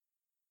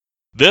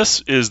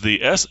This is the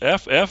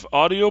SFF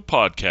Audio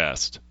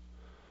Podcast.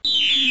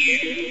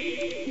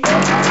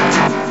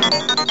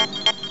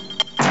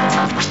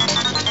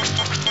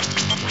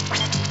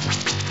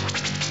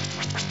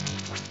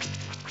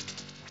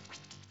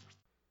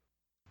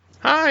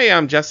 Hi,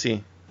 I'm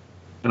Jesse.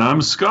 And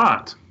I'm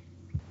Scott.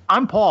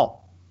 I'm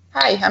Paul.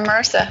 Hi, I'm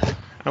Marissa.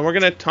 And we're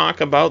going to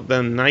talk about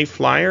The Night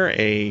Flier,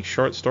 a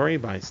short story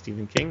by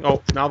Stephen King.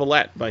 Oh,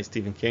 novelette by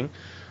Stephen King.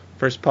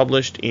 First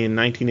published in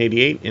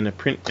 1988 in a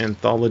print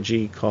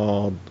anthology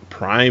called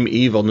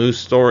Primeval New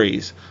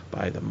Stories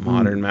by the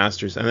Modern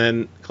Masters, and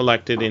then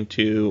collected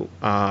into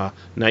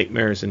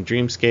Nightmares and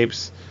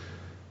Dreamscapes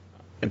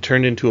and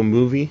turned into a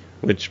movie,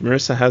 which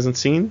Marissa hasn't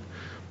seen,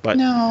 but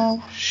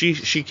No.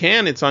 she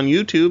can. It's on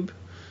YouTube,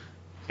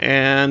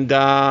 and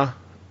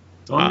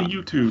It's on the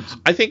YouTubes.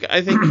 I think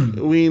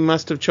we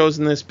must have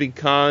chosen this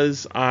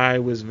because I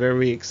was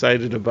very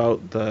excited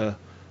about the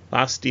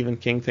last Stephen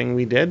King thing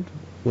we did,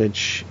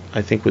 which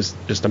I think was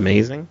just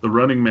amazing. The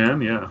Running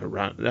Man, yeah.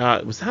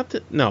 Was that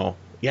the... No.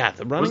 Yeah,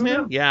 The Running Wasn't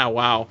Man? it? Yeah,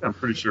 wow. I'm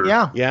pretty sure.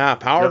 Yeah,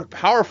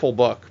 powerful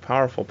book.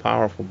 Powerful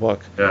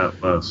book. Yeah,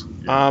 it was.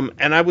 Yeah.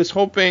 And I was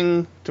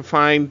hoping to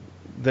find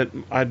that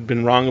I'd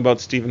been wrong about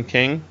Stephen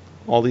King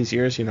all these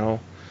years,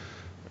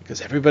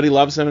 because everybody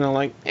loves him, and I'm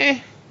like,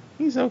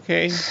 he's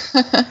okay.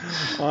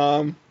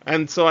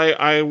 And so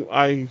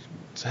I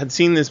had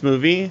seen this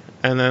movie,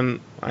 and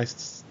then I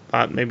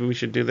thought maybe we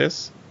should do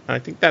this. And I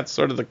think that's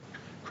sort of the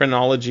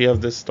chronology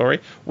of this story.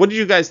 What did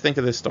you guys think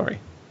of this story?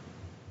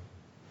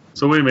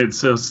 So wait a minute.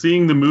 So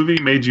seeing the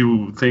movie made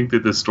you think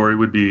that this story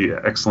would be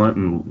excellent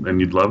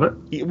and you'd love it?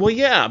 Well,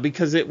 yeah,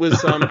 because it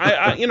was.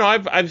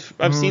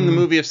 I've seen the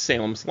movie of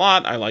Salem's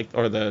Lot. I liked,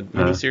 or the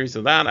miniseries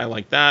of that. I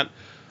like that.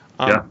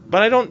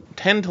 But I don't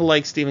tend to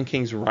like Stephen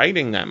King's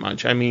writing that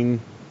much. I mean,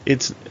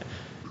 it's.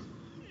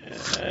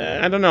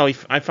 I don't know.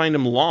 I find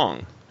him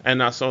long.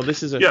 And so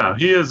this is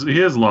he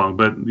is long,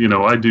 but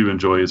I do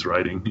enjoy his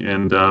writing,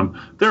 and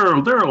there are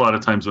a lot of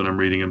times when I'm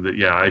reading him that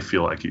I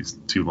feel like he's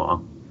too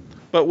long.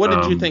 But what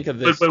did you think of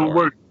this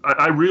story?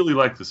 I really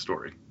liked the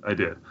story. I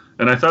did,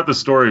 and I thought the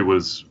story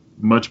was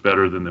much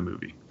better than the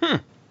movie.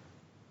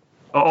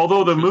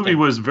 Although the movie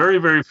was very,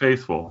 very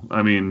faithful.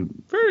 I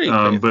mean, very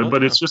faithful,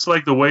 but it's just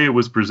like the way it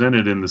was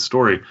presented in the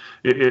story.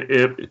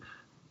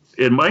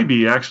 It might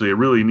be actually a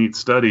really neat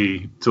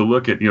study to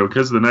look at,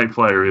 because The Night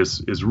Flier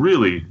is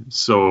really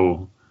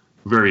so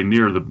very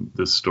near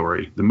the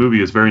story. The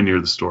movie is very near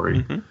the story.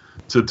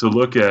 Mm-hmm. To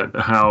look at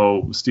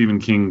how Stephen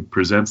King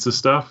presents the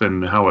stuff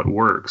and how it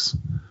works.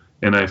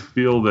 And I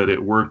feel that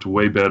it worked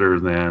way better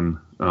than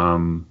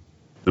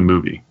the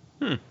movie.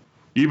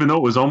 Even though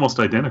it was almost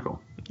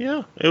identical.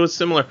 Yeah, it was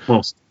similar.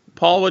 Most.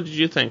 Paul, what did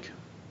you think?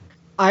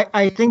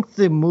 I think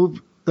the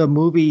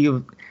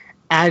movie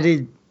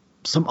added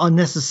some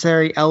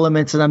unnecessary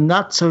elements, and I'm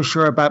not so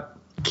sure about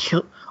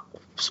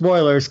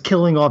spoilers,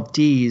 killing off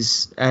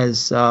D's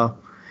as that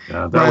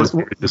was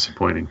very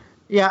disappointing.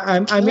 Yeah,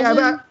 add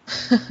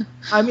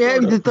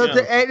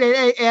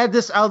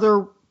this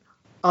other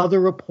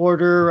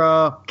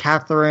reporter,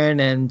 Catherine,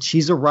 and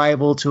she's a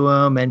rival to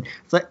him, and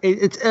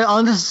it's an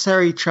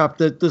unnecessary trap.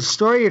 The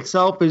story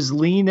itself is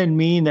lean and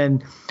mean,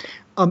 and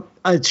a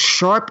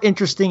sharp,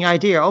 interesting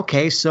idea.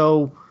 Okay,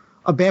 so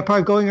a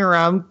vampire going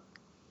around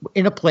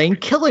in a plane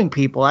killing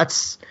people.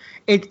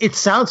 It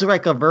sounds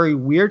like a very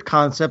weird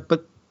concept,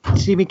 but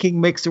Stephen King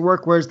makes it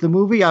work, whereas the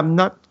movie, I'm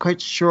not quite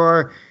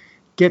sure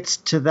gets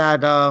to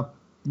that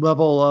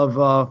level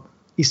of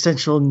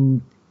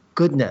essential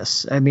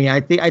goodness. I mean,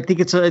 I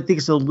think it's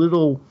a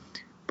little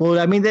bold.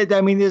 I mean,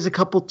 there's a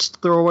couple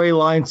throwaway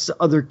lines to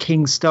other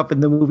King stuff in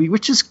the movie,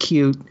 which is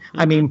cute. Mm-hmm.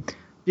 I mean,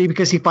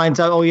 because he finds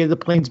out, the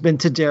plane's been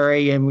to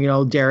Derry,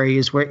 and Derry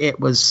is where it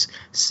was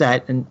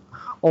set, and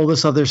all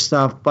this other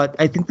stuff. But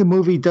I think the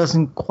movie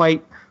doesn't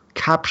quite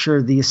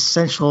capture the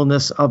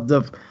essentialness of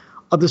the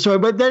story.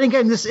 But then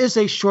again, this is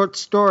a short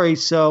story,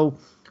 so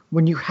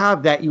when you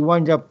have that, you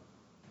wind up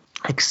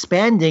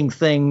expanding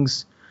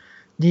things,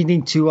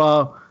 needing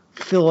to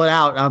fill it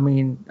out. I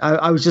mean,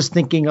 I was just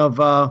thinking of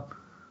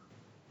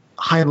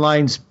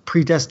Heinlein's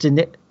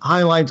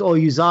All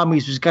You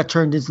Zombies, which got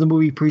turned into the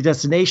movie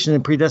Predestination,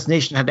 and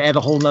Predestination had to add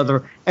a whole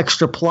nother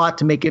extra plot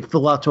to make it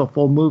fill out to a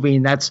full movie,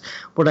 and that's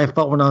what I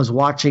felt when I was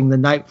watching The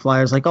Night Flier.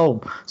 I was like,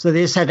 so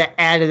they just had to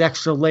add an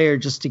extra layer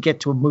just to get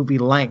to a movie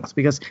length,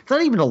 because it's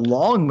not even a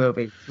long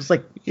movie. It's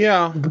like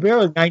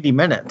barely 90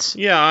 minutes.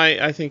 Yeah,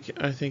 I think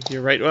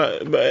you're right.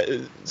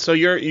 So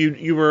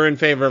you were in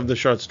favor of the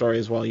short story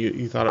as well.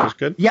 You thought it was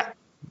good? Yeah.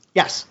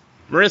 Yes.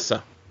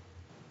 Marissa.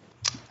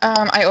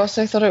 I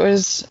also thought it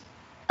was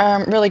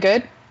really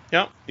good.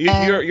 Yeah,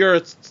 you're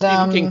a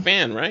Stephen King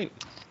fan, right?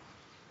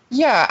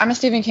 Yeah, I'm a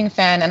Stephen King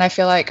fan, and I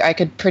feel like I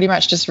could pretty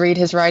much just read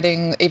his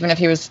writing, even if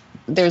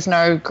there was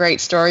no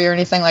great story or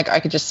anything. Like, I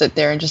could just sit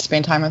there and just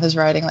spend time with his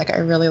writing. Like, I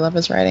really love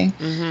his writing.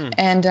 Mm-hmm.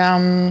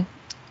 And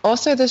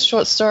also this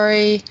short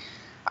story,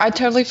 I'd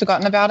totally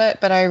forgotten about it,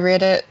 but I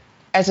read it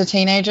as a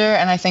teenager,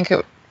 and I think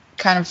it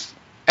kind of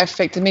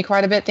affected me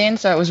quite a bit then.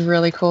 So it was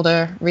really cool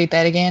to read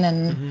that again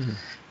and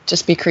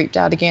just be creeped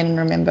out again and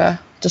remember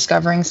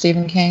discovering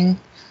Stephen King.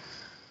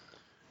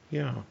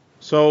 Yeah.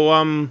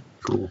 So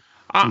Cool.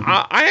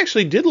 I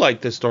actually did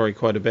like this story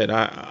quite a bit.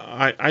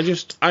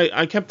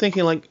 I kept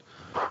thinking, like,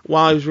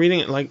 while I was reading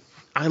it, like,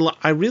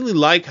 I really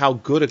like how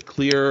good a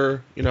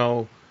clear,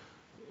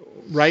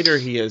 writer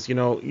he is.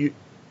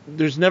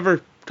 There's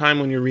never time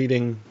when you're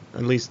reading,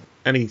 at least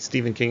any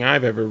Stephen King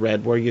I've ever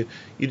read, where you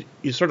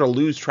sort of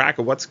lose track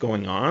of what's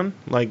going on.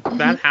 Like,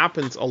 that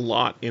happens a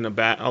lot in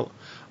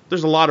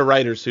there's a lot of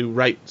writers who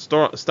write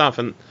stuff,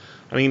 and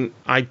I mean,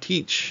 I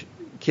teach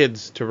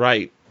kids to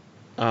write,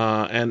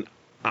 and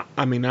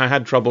I mean, I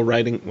had trouble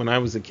writing when I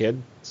was a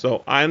kid,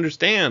 so I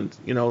understand,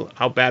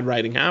 how bad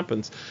writing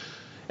happens.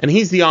 And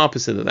he's the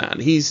opposite of that.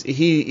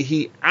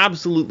 He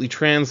absolutely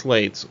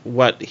translates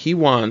what he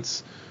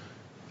wants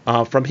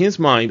from his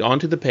mind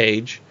onto the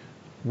page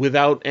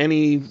without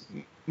any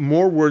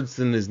more words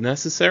than is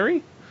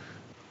necessary.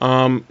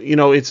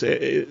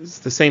 It's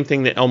the same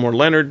thing that Elmore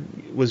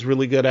Leonard was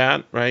really good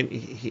at, right?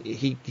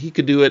 He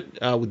could do it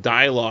with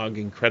dialogue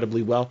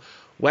incredibly well.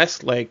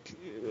 Westlake,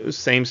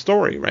 same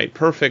story, right?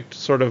 Perfect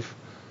sort of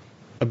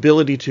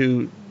ability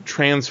to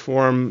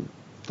transform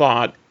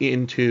thought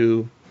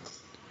into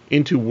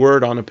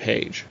word on a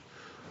page.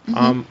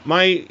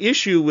 My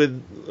issue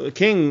with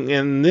King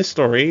in this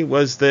story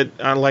was that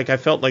I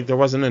felt like there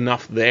wasn't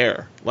enough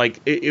there. Like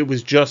it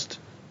was just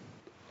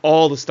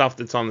all the stuff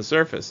that's on the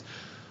surface.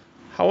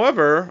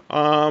 However,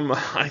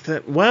 I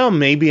thought, well,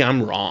 maybe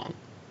I'm wrong,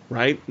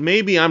 right?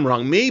 Maybe I'm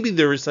wrong. Maybe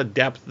there is a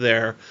depth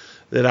there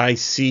that I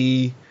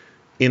see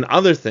in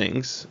other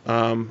things,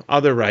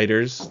 other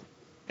writers,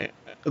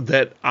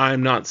 that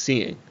I'm not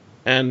seeing.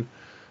 And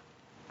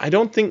I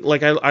don't think,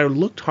 I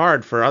looked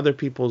hard for other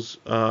people's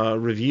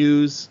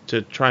reviews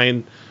to try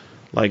and,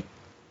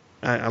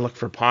 I looked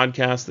for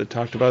podcasts that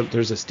talked about it.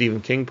 There's a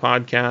Stephen King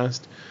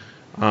podcast.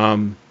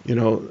 I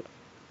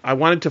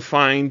wanted to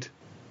find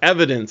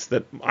evidence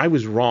that I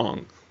was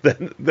wrong,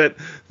 that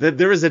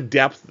there is a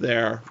depth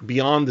there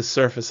beyond the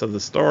surface of the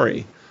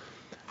story.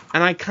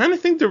 And I kind of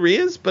think there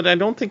is, but I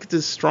don't think it's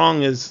as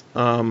strong as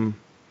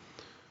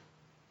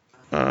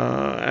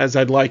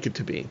I'd like it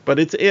to be.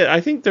 But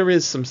I think there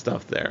is some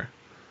stuff there.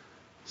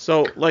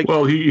 So,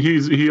 well,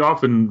 he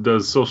often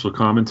does social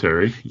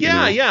commentary.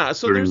 Yeah.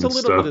 So there's a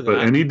little bit of that,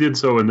 and he did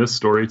so in this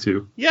story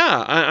too.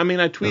 Yeah, I mean,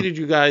 I tweeted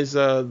you guys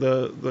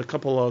the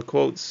couple of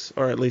quotes,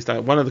 or at least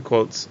one of the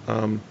quotes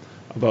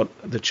about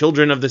the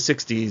children of the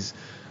 '60s.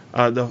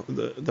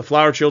 The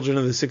flower children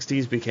of the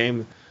 '60s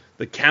became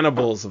the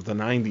cannibals of the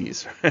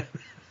 '90s.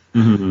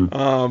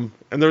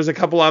 And there was a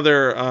couple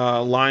other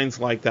lines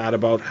like that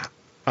about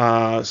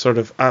sort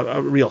of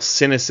a real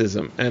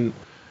cynicism,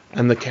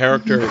 and the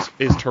character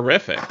is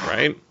terrific,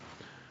 right?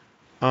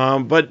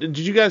 But did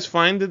you guys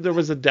find that there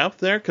was a depth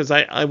there? Because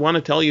I want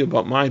to tell you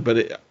about mine,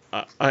 but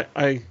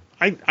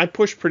I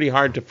pushed pretty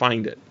hard to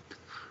find it.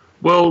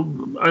 Well,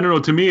 I don't know.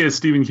 To me, a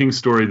Stephen King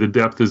story, the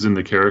depth is in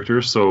the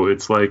characters. So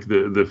it's like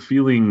the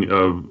feeling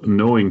of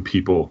knowing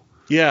people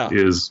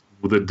is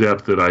the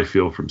depth that I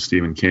feel from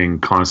Stephen King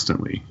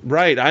constantly.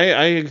 Right.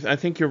 I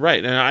think you're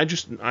right. And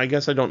I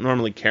guess I don't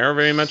normally care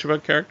very much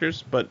about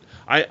characters, but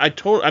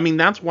I mean,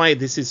 that's why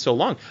this is so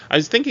long. I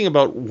was thinking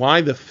about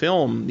why the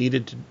film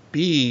needed to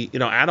be,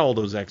 add all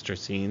those extra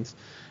scenes.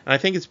 And I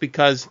think it's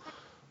because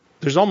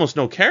there's almost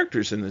no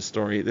characters in this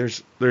story.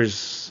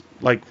 There's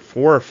like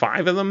 4 or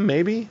 5 of them,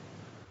 maybe.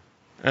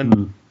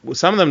 And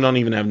some of them don't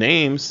even have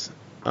names.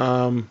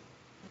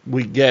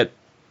 We get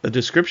a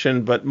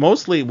description, but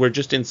mostly we're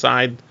just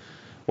inside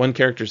one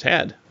character's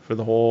head for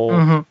the whole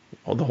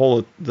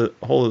of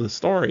the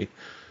story.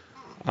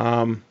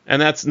 And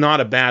that's not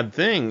a bad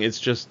thing. It's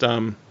just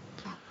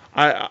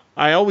I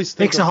always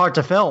think makes it hard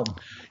to film.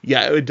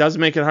 Yeah, it does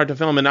make it hard to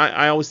film, and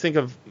I always think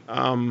of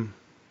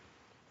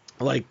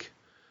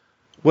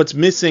what's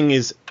missing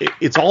is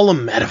it's all a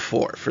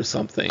metaphor for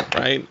something,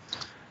 right?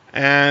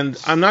 And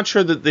I'm not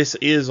sure that this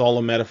is all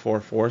a metaphor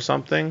for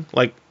something.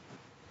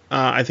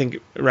 I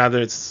think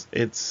rather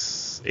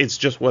it's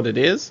just what it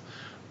is.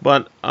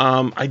 But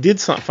I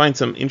did find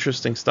some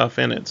interesting stuff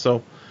in it.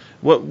 So,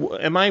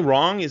 what am I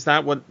wrong? Is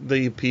that what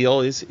the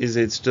appeal is? Is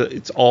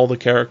it's all the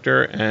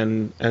character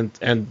and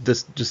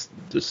this just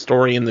the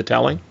story and the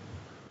telling?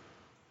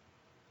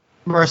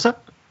 Marissa?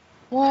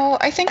 Well,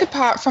 I think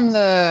apart from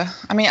I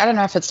don't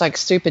know if it's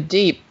super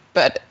deep,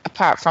 but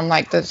apart from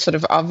the sort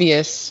of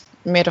obvious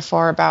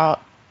metaphor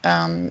about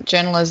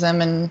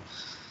journalism and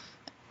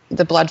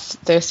the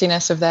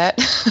bloodthirstiness of that.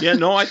 Yeah,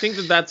 no, I think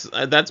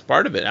that's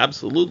part of it.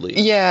 Absolutely.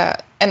 Yeah,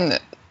 and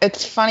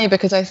it's funny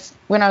because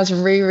when I was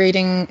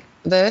rereading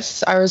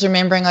this, I was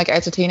remembering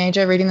as a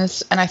teenager reading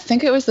this, and I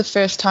think it was the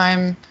first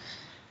time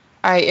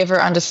I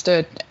ever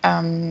understood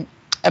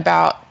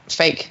about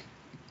fake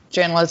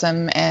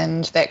journalism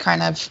and that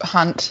kind of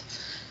hunt,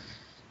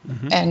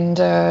 and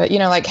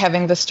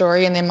having the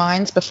story in their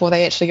minds before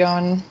they actually go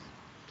and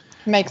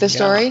make the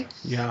story.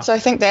 Yeah. So I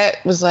think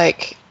that was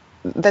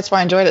that's why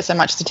I enjoyed it so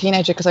much as a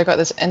teenager, because I got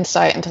this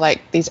insight into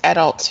these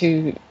adults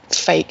who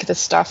fake this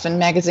stuff in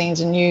magazines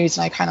and news,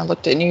 and I kind of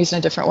looked at news in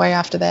a different way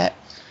after that.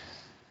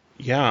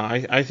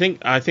 Yeah, I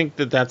think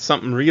that that's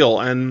something real,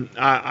 and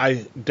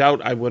I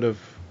doubt I would have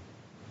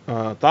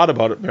thought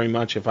about it very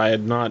much if I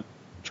had not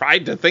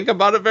tried to think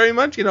about it very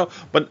much,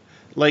 But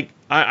like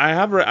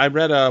I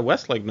read a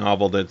Westlake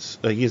novel that's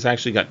he's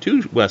actually got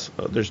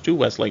there's two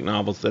Westlake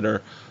novels that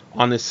are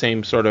on this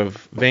same sort of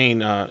vein,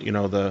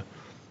 the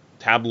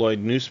tabloid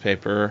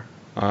newspaper,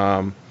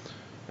 and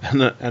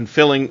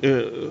filling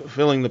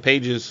the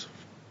pages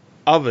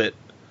of it.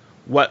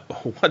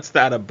 What's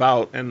that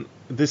about? And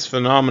this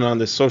phenomenon,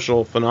 this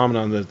social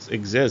phenomenon that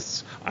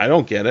exists, I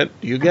don't get it.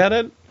 You get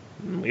it?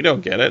 We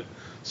don't get it.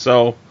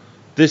 So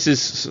this is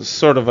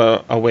sort of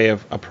a way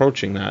of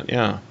approaching that,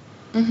 yeah.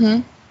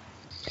 Mm-hmm.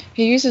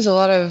 He uses a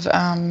lot of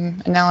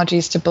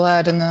analogies to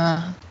blood in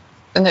the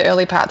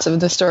early parts of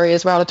the story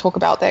as well to talk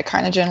about that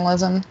kind of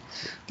journalism,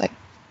 like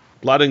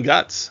blood and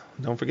guts.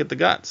 Don't forget the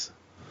guts.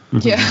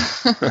 Yeah.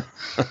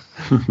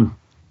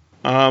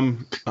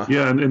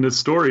 Yeah, and the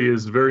story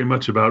is very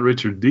much about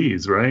Richard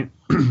Dees, right?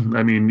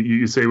 I mean,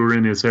 you say we're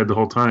in his head the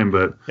whole time,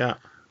 but yeah,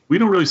 we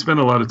don't really spend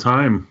a lot of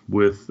time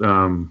with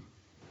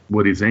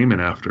what he's aiming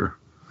after.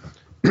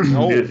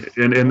 No.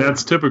 And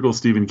that's typical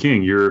Stephen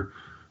King. You're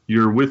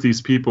with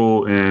these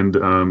people,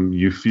 and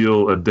you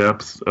feel a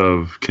depth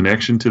of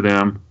connection to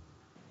them,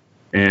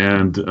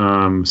 and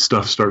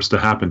stuff starts to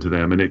happen to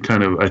them, and it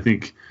kind of, I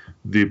think,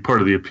 the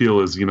part of the appeal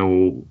is,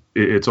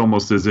 it's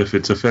almost as if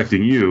it's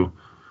affecting you.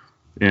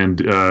 And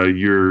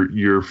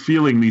you're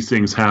feeling these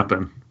things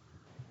happen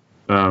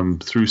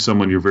through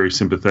someone you're very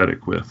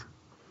sympathetic with.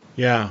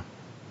 Yeah.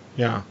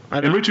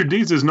 And Richard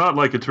Dees is not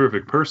like a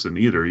terrific person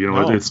either.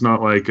 No. It's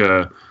not like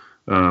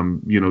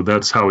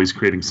that's how he's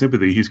creating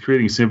sympathy. He's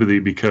creating sympathy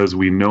because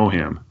we know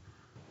him.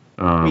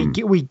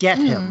 We get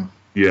him.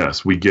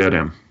 Yes, we get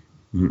him.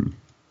 Mm.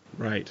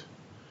 Right.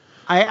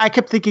 I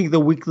kept thinking the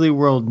Weekly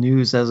World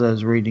News as I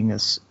was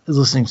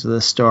listening to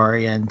this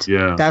story, and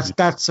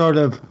that's sort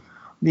of.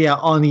 Yeah,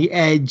 on the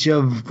edge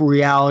of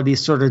reality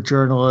sort of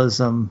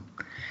journalism.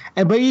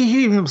 But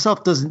he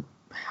himself doesn't.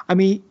 I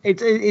mean,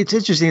 it's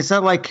interesting. It's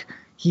not like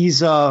he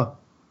thinks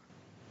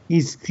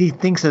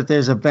that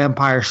there's a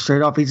vampire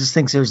straight off. He just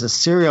thinks there's a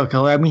serial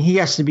killer. I mean, he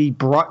has to be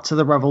brought to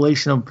the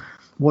revelation of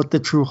what the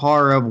true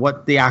horror of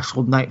what the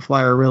actual Night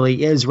Flyer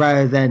really is,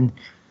 rather than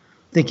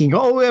thinking,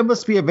 oh, it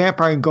must be a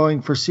vampire and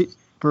going for.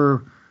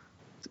 It's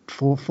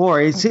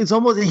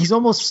almost he's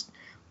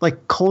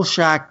like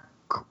Kolchak.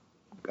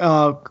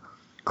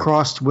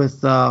 Crossed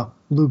with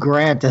Lou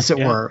Grant, as it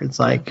were. It's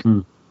like,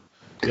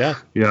 yeah.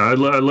 I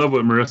love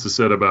what Marissa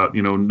said about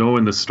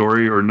knowing the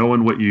story or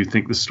knowing what you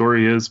think the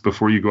story is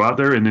before you go out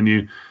there, and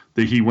then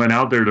he went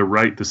out there to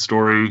write the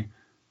story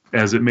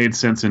as it made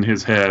sense in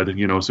his head.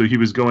 So he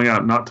was going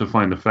out not to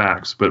find the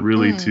facts, but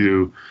really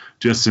to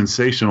just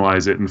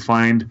sensationalize it and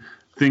find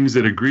things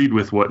that agreed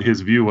with what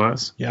his view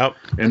was. Yep.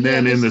 And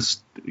then in the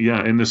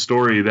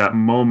story, that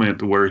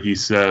moment where he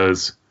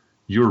says,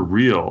 "You're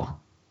real."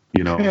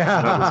 That was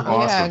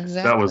awesome. Yeah,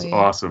 exactly. That was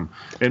awesome,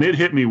 and it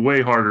hit me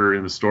way harder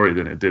in the story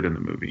than it did in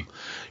the movie.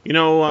 That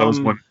was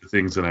one of the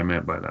things that I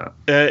meant by that.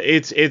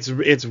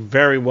 It's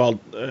very well.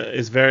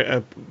 It's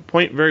very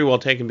point very well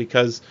taken,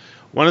 because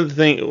one of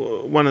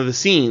the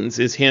scenes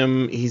is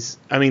him.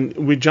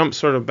 We jump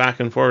sort of back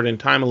and forward in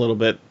time a little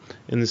bit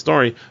in the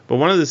story, but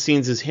one of the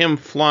scenes is him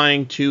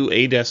flying to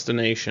a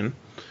destination,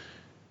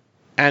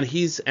 and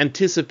he's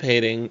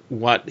anticipating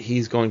what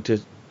he's going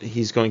to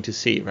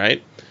see,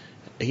 right?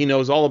 He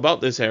knows all about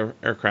this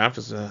aircraft.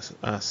 It's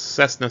a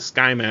Cessna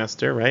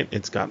Skymaster, right?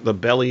 It's got the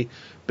belly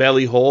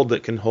hold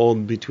that can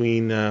hold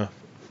between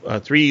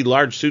 3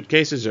 large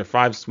suitcases or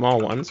 5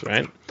 small ones,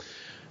 right?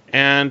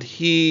 And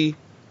he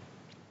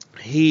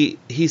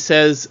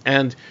says,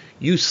 and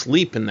you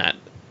sleep in that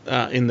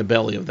in the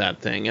belly of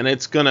that thing, and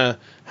it's gonna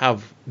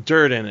have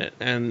dirt in it,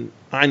 and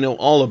I know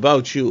all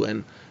about you,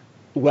 and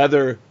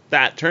whether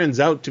that turns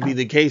out to be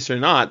the case or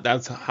not,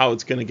 that's how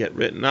it's gonna get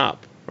written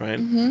up, right?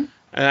 Mm-hmm.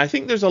 And I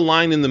think there's a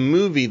line in the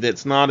movie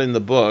that's not in the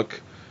book,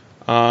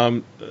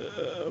 or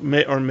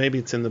maybe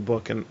it's in the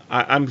book, and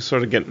I'm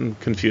sort of getting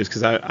confused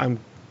because I'm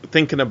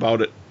thinking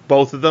about it,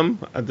 both of them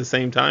at the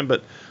same time.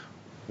 But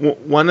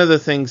one of the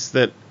things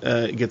that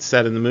gets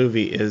said in the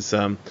movie is,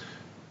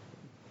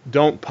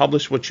 don't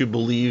publish what you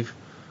believe.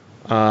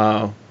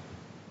 That's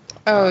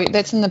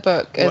in the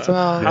book as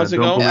well. How's it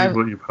go? Don't believe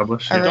what you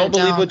publish. Don't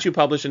believe what you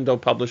publish, and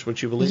don't publish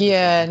what you believe.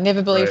 Yeah,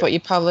 never believe what you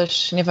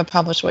publish. Never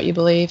publish what you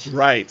believe.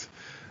 Right.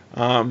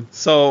 One of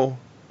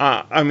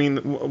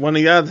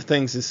the other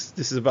things is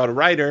this is about a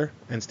writer,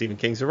 and Stephen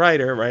King's a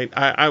writer, right?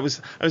 I was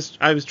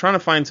trying to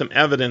find some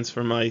evidence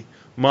for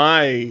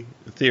my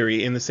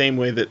theory, in the same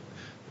way that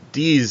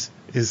Dees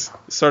is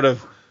sort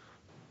of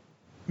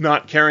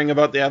not caring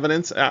about the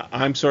evidence.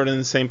 I'm sort of in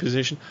the same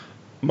position.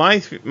 My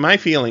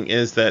feeling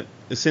is that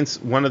since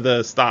one of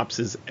the stops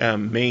is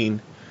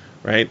Maine,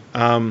 right?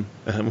 One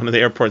of the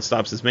airport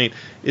stops is Maine.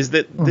 Is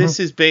that this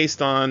is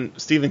based on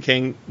Stephen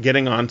King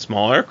getting on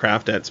small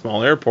aircraft at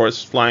small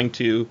airports, flying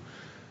to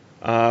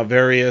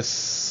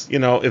various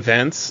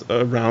events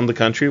around the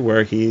country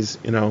where he's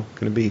going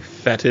to be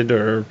feted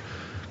or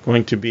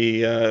going to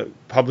be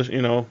published,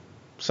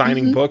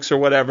 signing books or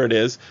whatever it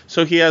is.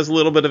 So he has a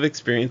little bit of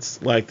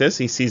experience like this.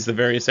 He sees the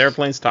various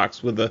airplanes,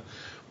 talks with the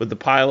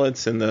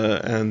pilots and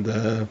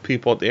the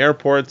people at the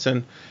airports,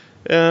 and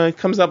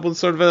comes up with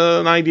sort of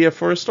an idea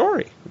for a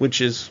story,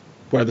 which is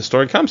where the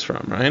story comes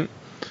from, right?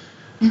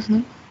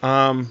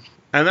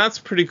 And that's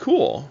pretty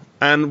cool.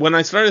 And when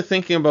I started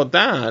thinking about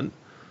that,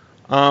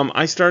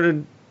 I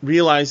started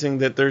realizing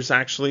that there's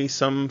actually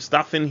some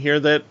stuff in here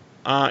that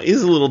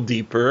is a little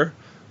deeper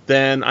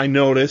than I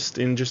noticed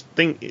in just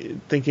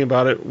thinking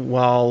about it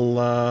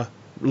while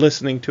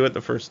listening to it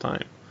the first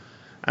time.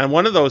 And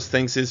one of those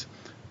things is,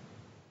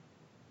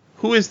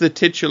 who is the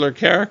titular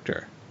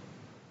character?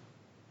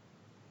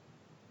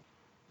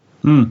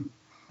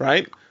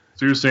 Right?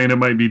 So you're saying it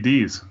might be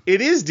Dees?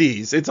 It is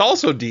Dees. It's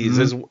also Dees.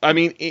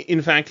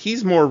 In fact,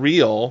 he's more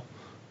real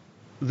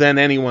than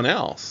anyone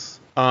else.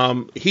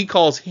 He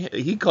calls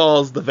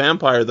the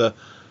vampire the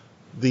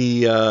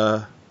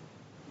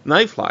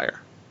night flyer.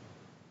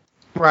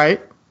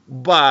 Right.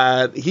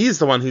 But he's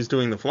the one who's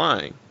doing the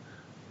flying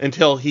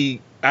until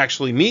he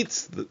actually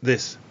meets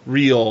this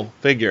real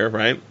figure,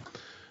 right?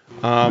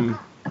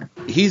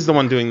 He's the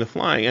one doing the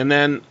flying, and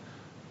then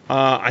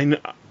I know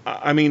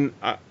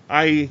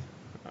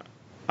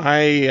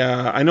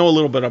a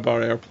little bit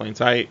about airplanes.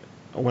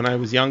 When I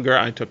was younger,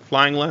 I took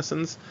flying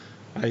lessons.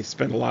 I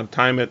spent a lot of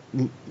time at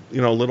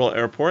little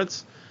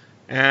airports,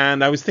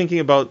 and I was thinking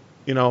about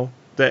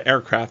the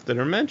aircraft that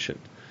are mentioned.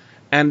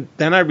 And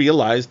then I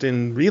realized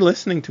in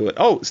re-listening to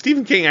it,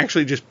 Stephen King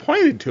actually just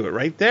pointed to it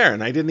right there,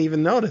 and I didn't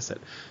even notice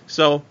it.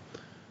 So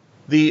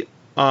the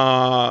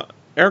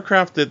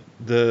aircraft that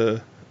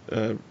the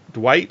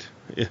Dwight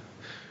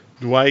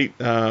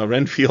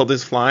Renfield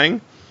is flying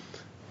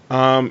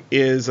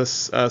is a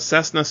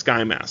Cessna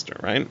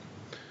Skymaster, right?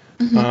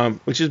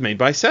 Which is made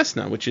by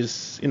Cessna, which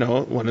is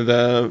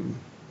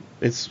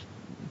it's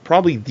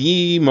probably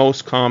the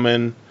most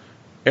common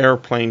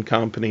airplane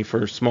company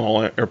for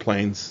small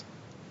airplanes.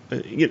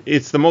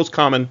 It's the most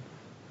common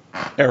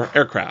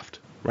aircraft,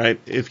 right?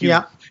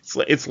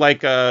 It's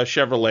like a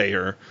Chevrolet,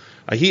 or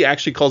he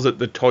actually calls it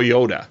the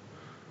Toyota,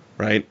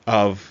 right,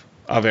 of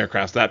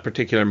aircraft. That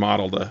particular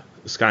model, the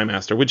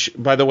Skymaster, which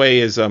by the way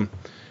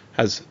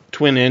has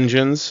twin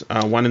engines,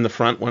 one in the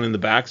front, one in the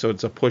back, so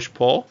it's a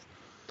push-pull,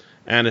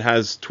 and it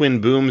has twin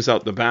booms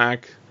out the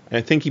back.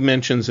 I think he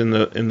mentions in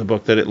the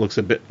book that it looks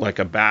a bit like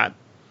a bat.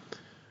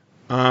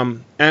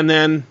 And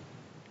then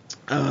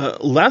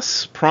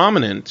less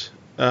prominent,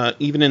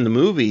 even in the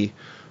movie,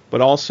 but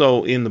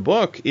also in the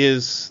book,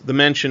 is the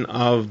mention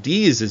of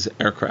Dees'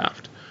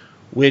 aircraft,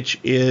 which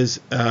is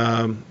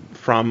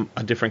from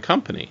a different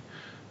company,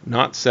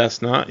 not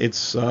Cessna.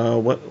 It's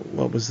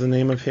what was the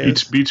name of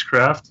his?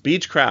 Beechcraft.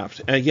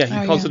 Beechcraft.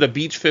 He calls it a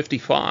Beech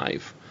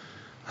 55.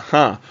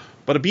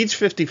 But a Beech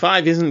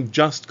 55 isn't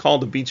just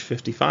called a Beech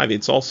 55.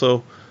 It's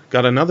also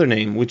got another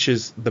name, which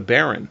is the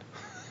Baron.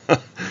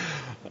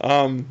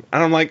 And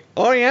I'm like,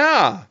 oh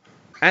yeah.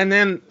 And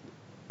then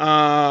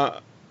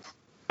I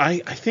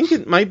think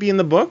it might be in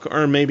the book,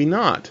 or maybe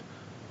not.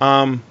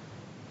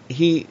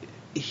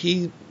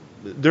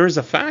 There's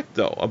a fact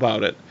though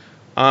about it.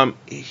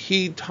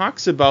 He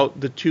talks about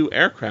the two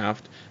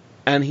aircraft,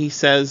 and he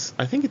says,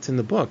 I think it's in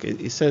the book.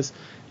 He says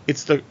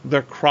it's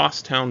their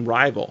crosstown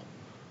rival.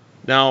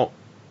 Now,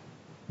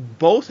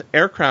 both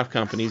aircraft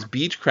companies,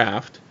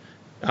 Beechcraft,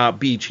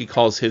 Beech, he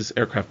calls his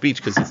aircraft Beech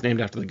because it's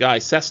named after the guy.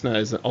 Cessna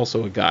is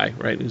also a guy,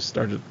 right, who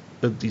started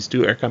these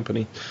two air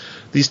companies.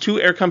 These two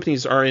air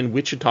companies are in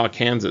Wichita,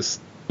 Kansas.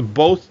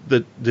 Both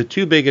the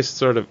two biggest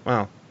two of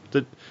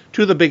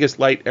the biggest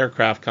light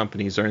aircraft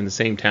companies are in the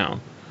same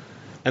town,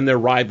 and they're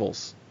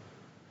rivals.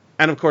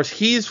 And of course,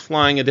 he's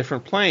flying a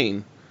different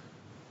plane,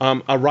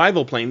 a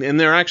rival plane, and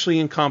they're actually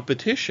in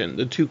competition.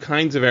 The two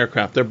kinds of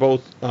aircraft, they're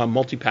both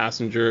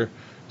multi-passenger,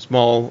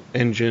 small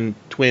engine,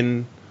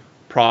 twin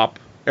prop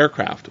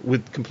aircraft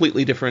with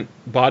completely different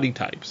body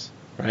types,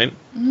 right?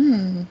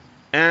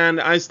 And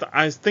I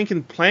was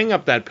thinking, playing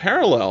up that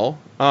parallel,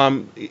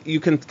 you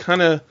can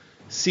kind of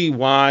see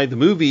why the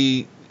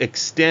movie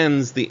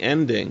extends the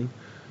ending.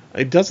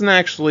 It doesn't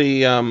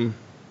actually, I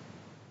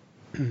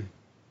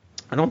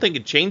don't think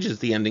it changes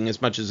the ending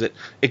as much as it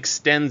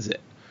extends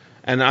it.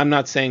 And I'm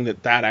not saying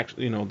that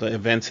actually, the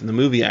events in the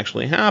movie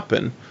actually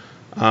happen.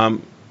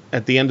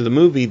 At the end of the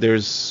movie,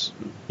 there's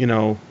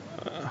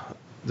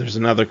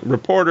another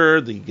reporter,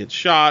 he gets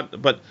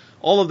shot, but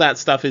all of that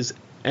stuff is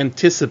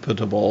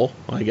anticipatable,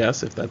 I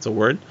guess, if that's a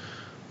word,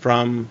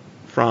 from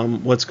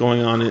what's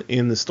going on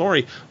in the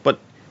story. But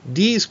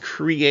Dee's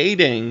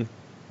creating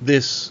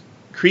this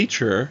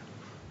creature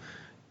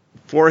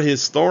for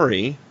his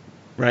story,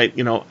 right?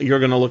 You're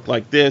going to look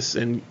like this,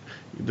 and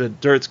the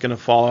dirt's going to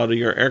fall out of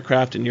your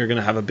aircraft, and you're going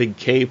to have a big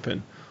cape,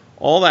 and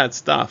all that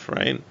stuff,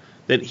 right?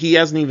 That he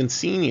hasn't even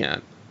seen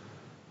yet.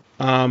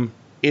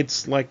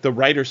 It's like the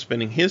writer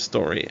spinning his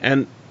story.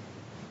 And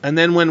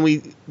then when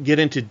we get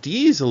into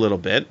Dees a little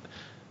bit,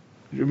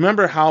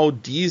 remember how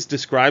Dees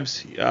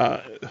describes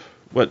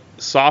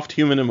soft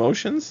human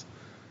emotions?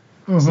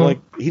 It's like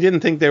he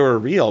didn't think they were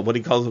real, but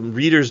he calls them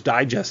Reader's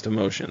Digest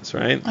emotions,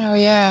 right? Oh,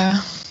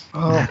 yeah.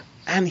 Oh.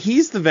 And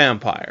he's the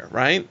vampire,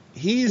 right?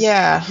 He's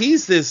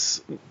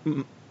this,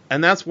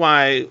 and that's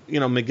why,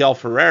 Miguel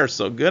Ferrer is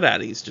so good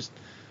at it.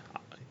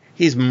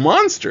 He's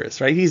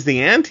monstrous, right? He's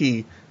the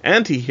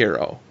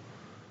anti-hero.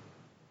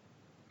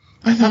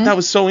 I thought that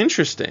was so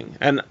interesting,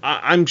 and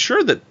I'm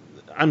sure that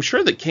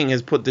King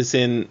has put this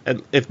in,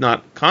 if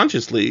not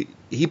consciously,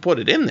 he put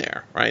it in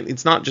there, right?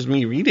 It's not just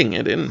me reading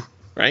it in,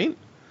 right?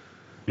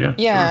 Yeah.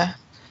 Yeah. Sure.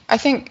 I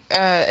think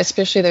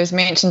especially those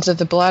mentions of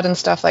the blood and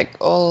stuff, like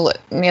all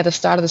near the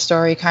start of the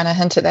story, kind of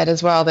hint at that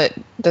as well, that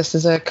this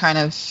is a kind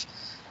of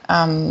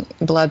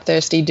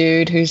bloodthirsty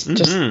dude who's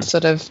just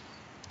sort of,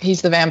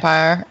 he's the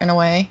vampire in a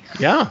way.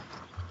 Yeah.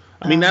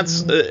 I mean,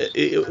 that's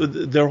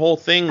their whole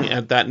thing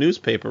at that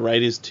newspaper,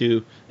 right, is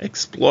to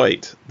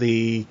exploit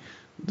the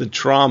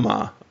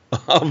trauma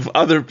of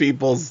other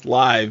people's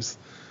lives.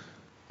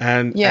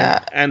 And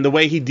the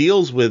way he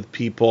deals with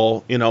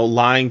people,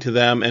 lying to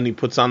them, and he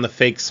puts on the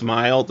fake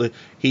smile,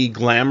 he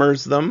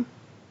glamours them,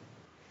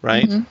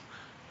 right?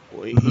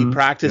 He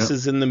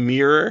practices in the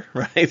mirror,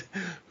 right?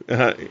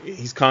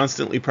 He's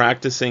constantly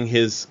practicing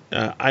his,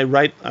 I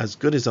write as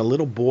good as a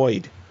little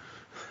Boyd,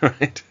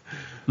 right?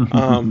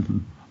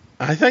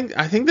 I think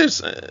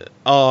there's there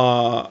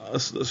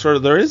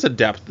is a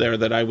depth there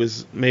that I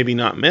was maybe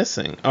not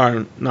missing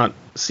or not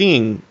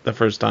seeing the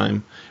first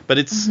time, but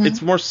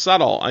it's more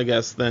subtle, I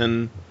guess,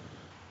 than.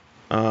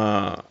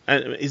 And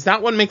is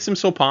that what makes him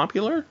so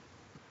popular?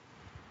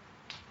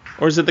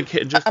 Or is it the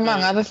kid? Just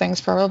among other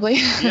things, probably.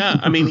 Yeah,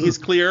 I mean, he's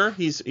clear.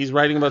 He's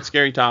writing about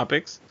scary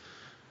topics.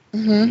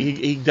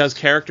 He does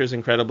characters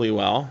incredibly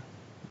well.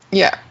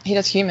 Yeah, he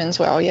does humans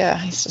well. Yeah,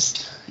 he's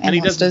just. And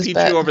he doesn't beat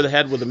you over the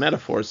head with a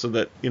metaphor so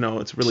that,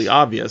 it's really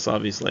obvious,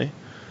 obviously.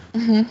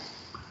 Yeah,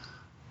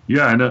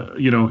 and,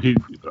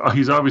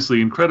 he's obviously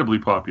incredibly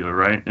popular,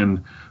 right?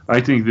 And I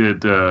think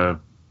that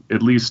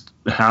at least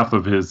half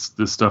of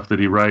the stuff that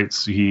he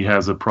writes, he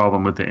has a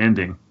problem with the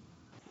ending.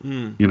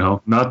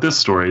 Not this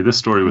story. This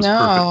story was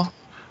perfect.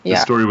 Yeah.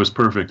 The story was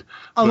perfect.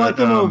 Unlike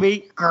the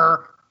movie.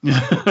 But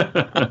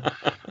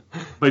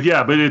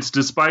it's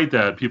despite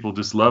that, people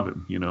just love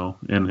him,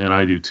 and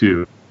I do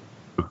too.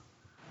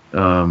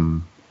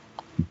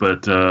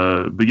 But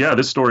yeah,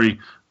 this story,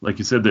 like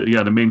you said,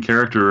 the main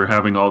character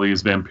having all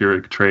these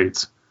vampiric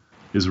traits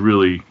is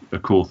really a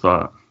cool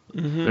thought,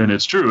 and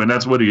it's true, and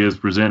that's what he is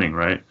presenting,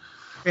 right?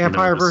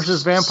 Vampire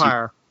versus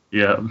vampire.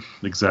 Yeah,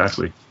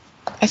 exactly.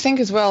 I think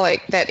as well,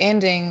 like that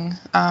ending,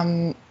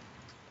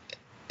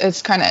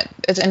 it's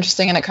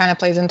interesting, and it kind of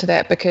plays into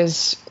that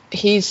because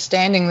he's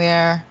standing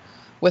there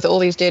with all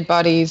these dead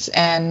bodies,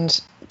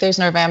 and there's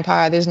no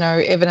vampire, there's no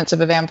evidence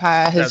of a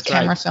vampire. His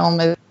camera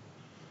film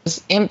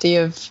is empty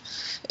of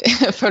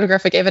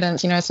photographic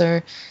evidence,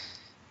 so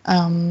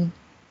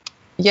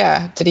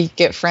did he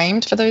get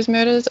framed for those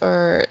murders,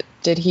 or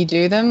did he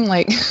do them?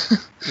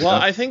 Well,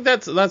 I think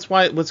that's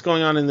why what's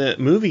going on in the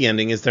movie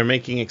ending is they're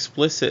making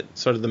explicit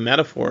sort of the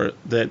metaphor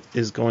that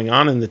is going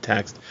on in the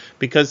text,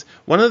 because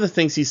one of the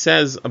things he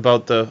says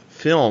about the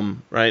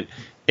film, right,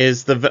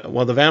 is the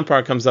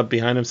vampire comes up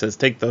behind him, says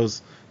take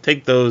those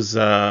open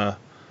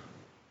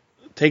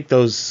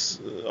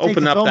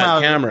up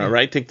that camera,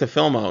 right, take the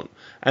film out.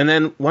 And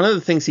then one of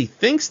the things he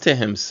thinks to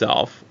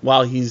himself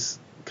while he's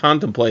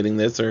contemplating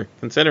this or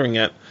considering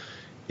it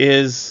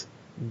is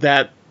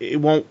that they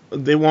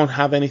won't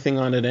have anything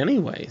on it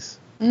anyways,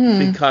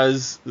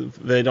 because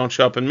they don't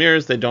show up in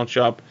mirrors, they don't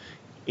show up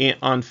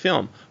on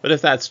film. But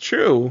if that's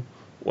true,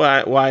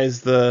 why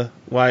is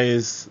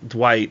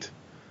Dwight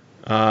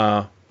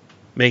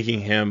making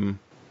him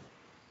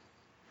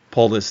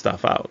pull this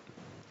stuff out?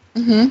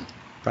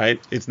 Right?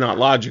 It's not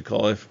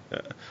logical.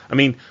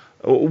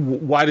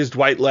 Why does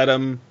Dwight let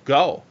him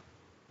go?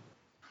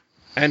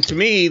 And to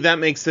me, that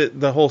makes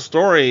the whole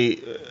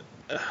story.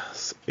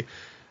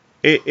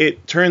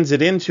 It turns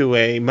it into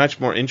a much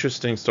more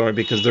interesting story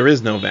because there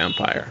is no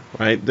vampire,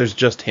 right? There's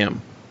just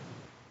him,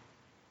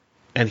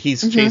 and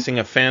he's chasing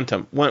a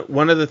phantom.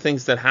 One of the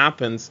things that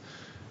happens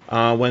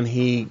when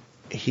he's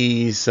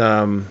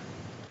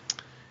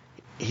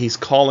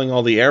calling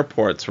all the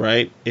airports,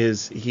 right,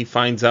 is he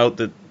finds out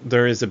that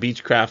there is a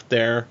Beechcraft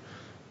there,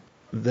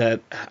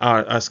 that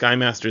a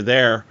Skymaster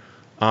there,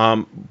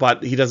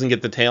 but he doesn't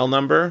get the tail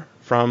number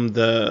from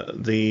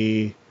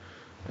the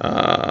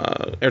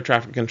air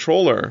traffic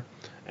controller,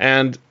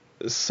 and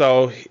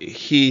so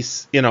he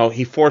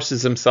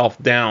forces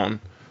himself down,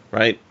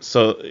 right?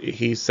 So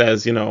he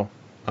says, you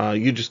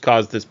just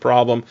caused this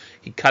problem.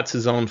 He cuts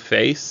his own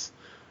face,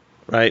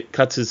 right?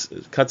 Cuts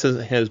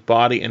his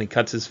body, and he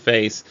cuts his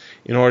face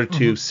in order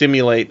to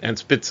simulate, and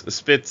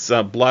spits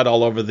blood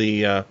all over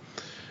the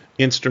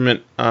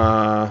instruments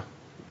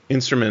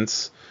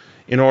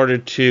in order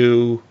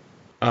to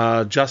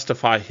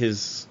justify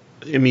his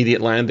immediate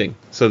landing,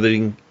 so that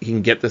he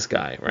can get this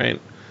guy, right?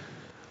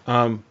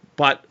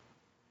 But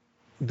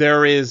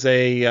there is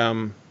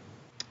a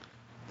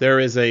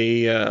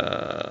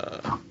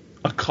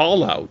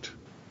call out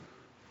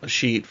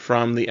sheet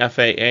from the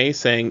FAA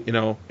saying,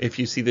 if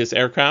you see this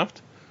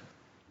aircraft,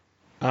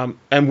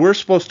 and we're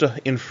supposed to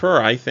infer,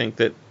 I think,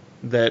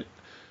 that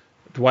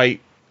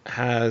Dwight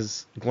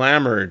has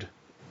glamored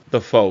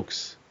the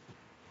folks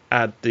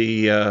at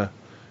the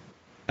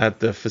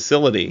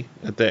facility,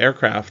 at the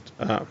aircraft,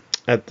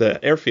 at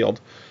the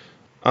airfield,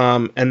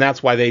 and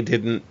that's why they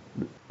didn't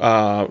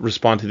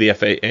respond to the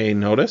FAA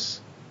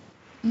notice.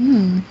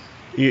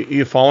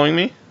 You following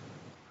me?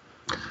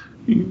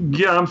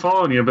 Yeah, I'm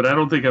following you, but I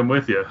don't think I'm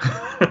with you.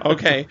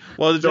 Okay.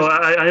 Well, so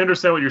I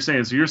understand what you're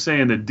saying. So you're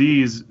saying that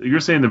you're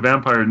saying the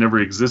vampire never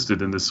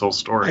existed in this whole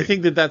story. I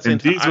think that's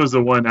and Dees was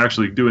the one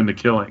actually doing the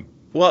killing.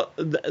 Well,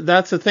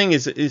 that's the thing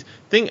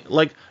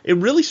like it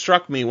really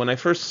struck me when I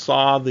first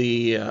saw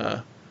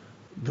the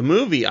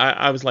movie.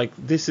 I was like,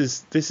 this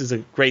is a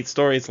great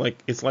story. It's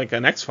like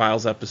an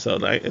X-Files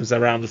episode. It was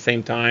around the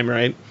same time,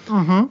 right?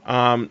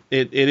 Mm-hmm.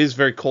 It is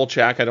very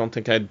Kolchak. I don't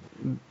think I'd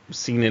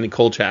seen any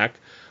Kolchak.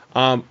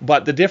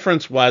 But the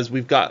difference was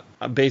we've got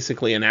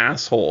basically an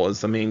asshole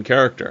as the main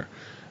character,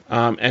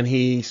 and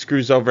he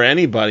screws over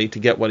anybody to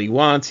get what he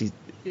wants.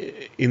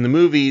 In the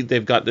movie,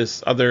 they've got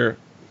this other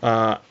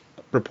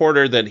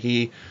reporter that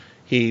he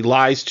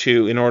lies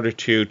to in order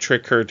to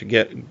trick her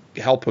to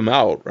help him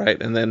out,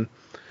 right? And then,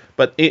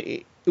 but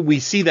we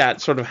see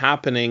that sort of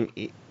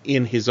happening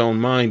in his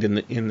own mind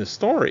in the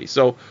story.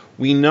 So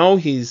we know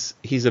he's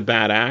a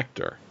bad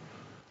actor,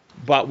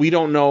 but we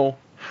don't know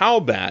how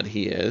bad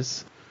he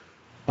is.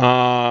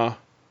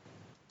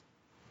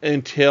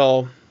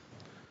 Until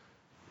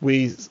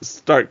we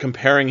start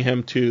comparing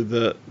him to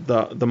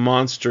the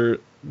monster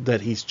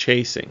that he's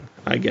chasing,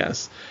 I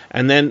guess.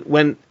 And then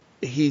when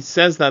he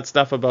says that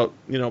stuff about,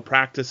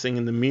 practicing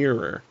in the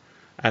mirror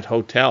at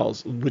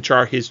hotels, which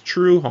are his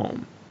true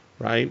home,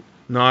 right?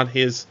 Not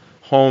his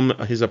home,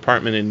 his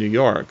apartment in New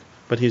York,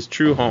 but his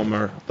true home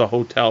are the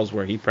hotels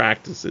where he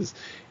practices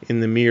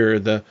in the mirror,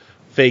 the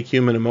fake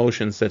human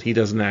emotions that he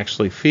doesn't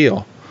actually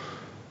feel.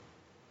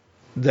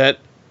 That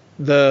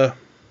the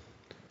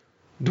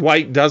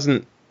Dwight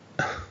doesn't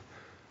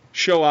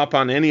show up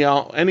on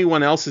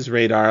anyone else's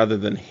radar other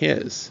than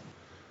his.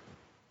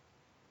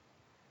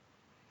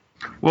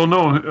 Well,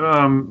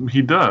 no,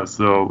 he does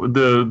though.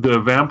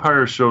 The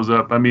vampire shows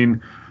up. I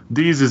mean,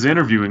 Dees is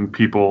interviewing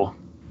people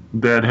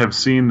that have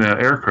seen the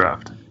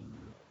aircraft.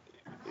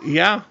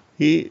 Yeah,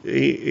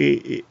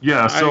 he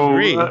yeah. So I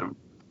agree.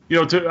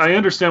 I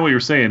understand what you're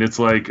saying. It's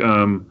like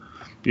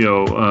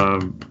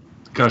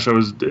gosh,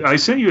 I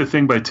sent you a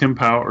thing by Tim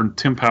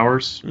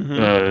Powers,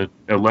 a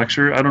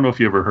lecture. I don't know if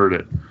you ever heard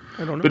it.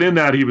 I don't know. But in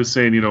that he was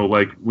saying,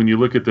 like when you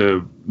look at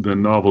the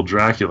novel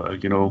Dracula,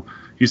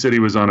 he said he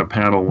was on a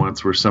panel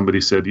once where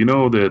somebody said,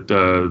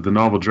 that the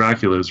novel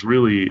Dracula is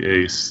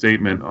really a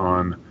statement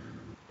on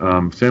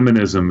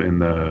feminism in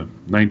the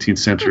 19th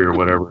century or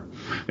whatever.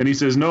 And he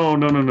says,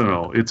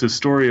 no. It's a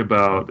story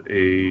about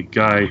a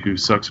guy who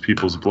sucks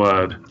people's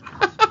blood.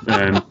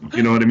 And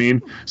you know what I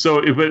mean?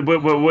 So,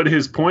 but what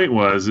his point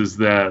was is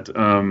that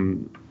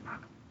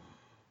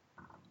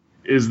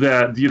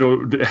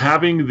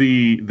having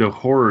the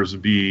horrors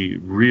be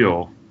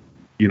real,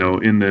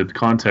 in the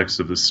context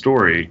of the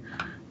story,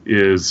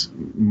 is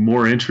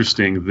more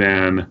interesting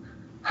than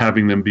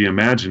having them be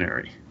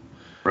imaginary,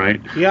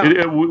 right?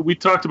 Yeah. We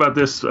talked about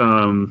this.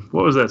 What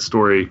was that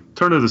story?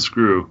 Turn of the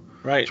Screw.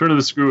 Right. Turn of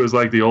the Screw is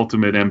like the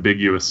ultimate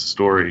ambiguous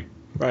story.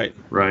 Right.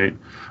 Right.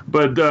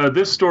 But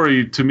this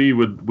story, to me,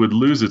 would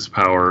lose its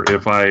power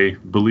if I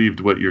believed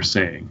what you're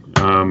saying,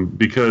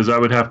 because I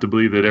would have to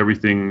believe that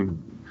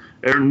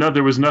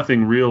there was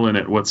nothing real in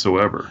it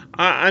whatsoever.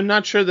 I'm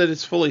not sure that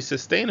it's fully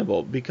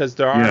sustainable because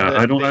there are. Yeah,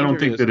 I don't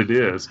think that it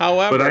is.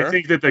 However, but I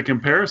think that the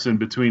comparison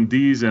between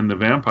Dees and the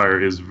vampire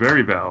is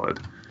very valid,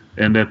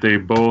 and that they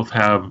both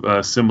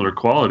have similar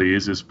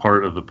qualities is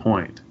part of the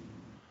point.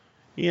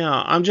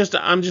 Yeah, I'm just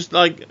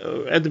like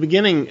at the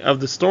beginning of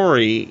the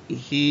story,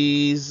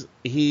 beginning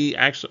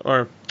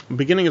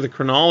of the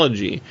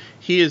chronology,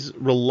 he is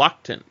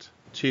reluctant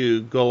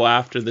to go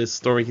after this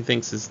story he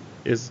thinks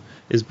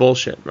is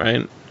bullshit,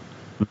 right?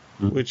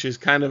 Mm-hmm. Which is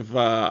kind of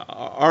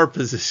our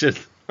position,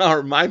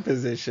 or my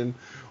position,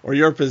 or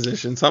your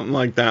position, something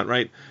like that,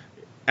 right?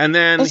 And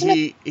then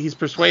he's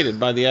persuaded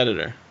by the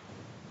editor.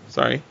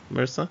 Sorry,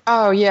 Marissa?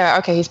 Oh, yeah.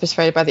 Okay, he's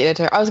persuaded by the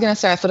editor. I was going to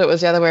say I thought it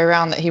was the other way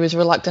around, that he was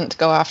reluctant to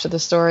go after the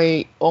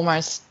story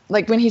almost.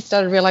 Like, when he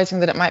started realizing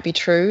that it might be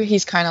true,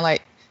 he's kind of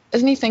like,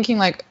 isn't he thinking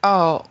like,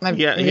 oh,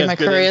 maybe my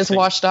career is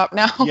washed up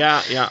now?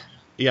 Yeah,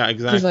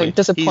 exactly. He's like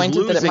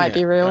disappointed that it might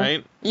be real.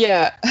 Right?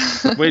 Yeah.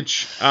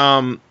 Which,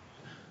 I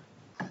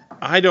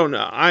don't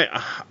know.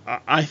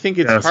 I think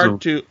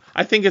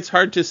it's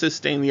hard to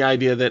sustain the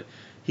idea that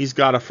he's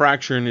got a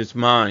fracture in his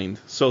mind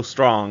so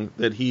strong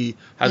that he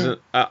has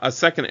a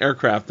second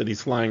aircraft that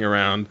he's flying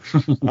around.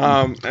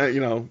 Yeah, I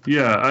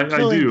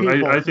do.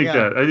 People, I think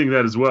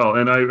that as well.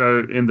 And I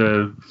in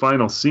the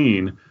final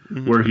scene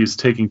where he's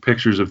taking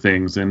pictures of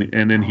things and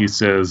then he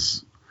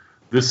says,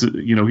 "This is,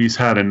 he's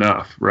had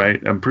enough."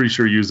 Right? I'm pretty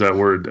sure he used that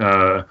word,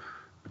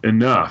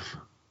 enough.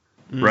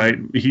 Right?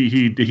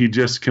 He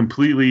just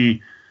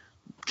completely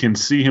can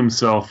see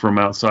himself from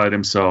outside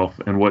himself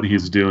and what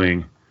he's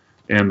doing,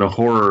 and the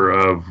horror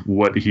of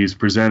what he's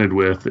presented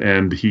with,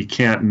 and he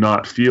can't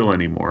not feel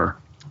anymore.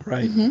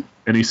 Right.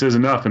 And he says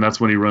enough, and that's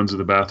when he runs to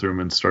the bathroom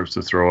and starts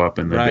to throw up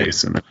in the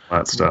basin and all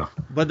that stuff.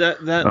 But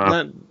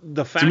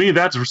the fact, to me,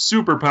 that's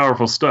super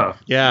powerful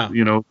stuff. Yeah.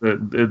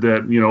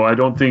 That I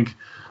don't think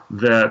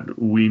that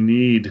we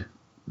need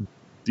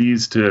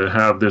Dees to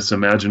have this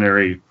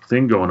imaginary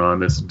thing going on,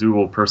 this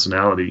dual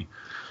personality,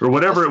 or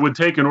whatever it would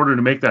take in order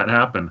to make that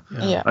happen.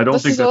 Yeah. I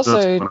don't think that's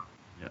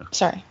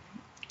Sorry.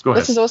 Go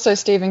ahead. This is also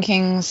Stephen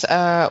King's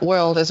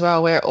world as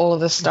well, where all of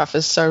this stuff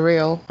is so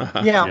real.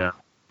 Yeah.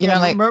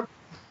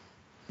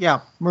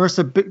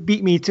 Marissa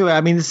beat me to it. I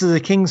mean, this is a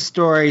King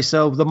story,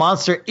 so the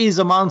monster is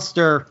a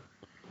monster.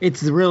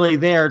 It's really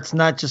there. It's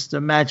not just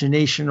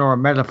imagination or a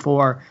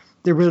metaphor.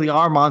 There really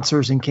are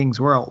monsters in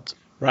King's world.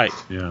 Right.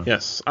 Yeah.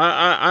 Yes.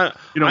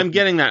 I'm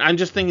getting that. I'm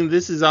just thinking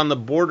this is on the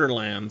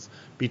borderlands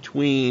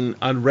between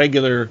a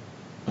regular,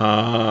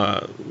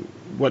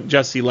 what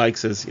Jesse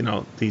likes is,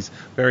 these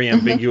very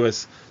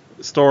ambiguous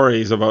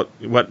stories about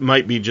what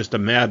might be just a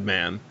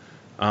madman.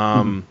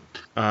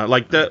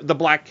 Like the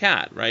Black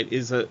Cat, right,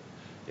 is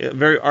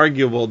very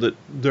arguable that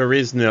there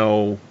is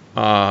no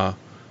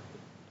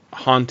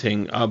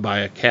haunting by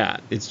a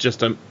cat. It's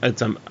just an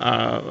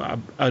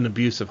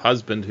abusive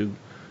husband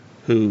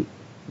who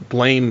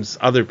blames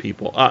other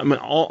people. I mean,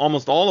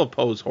 almost all of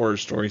Poe's horror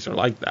stories are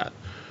like that,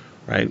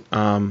 right?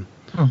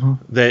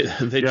 They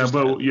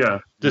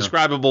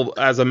describable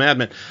as a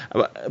madman.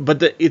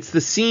 But it's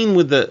the scene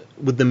with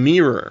the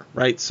mirror,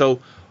 right? So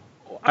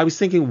I was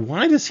thinking,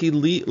 why does he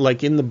leave?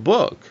 Like in the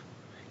book,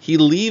 he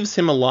leaves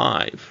him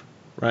alive,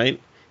 right?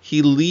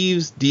 He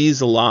leaves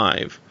Dees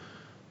alive.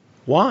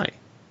 Why?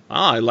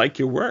 I like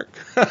your work.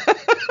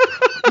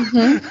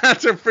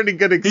 That's a pretty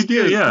good excuse. He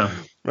did, yeah.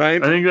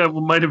 Right? I think that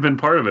might have been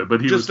part of it, but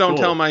he just was don't full.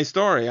 tell my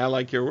story. I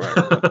like your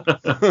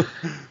work.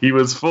 He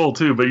was full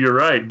too, but you're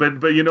right.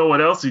 But you know what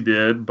else he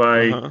did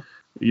by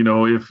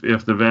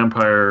if the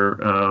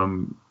vampire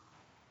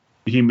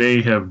he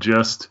may have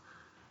just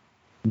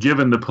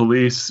given the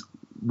police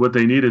what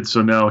they needed,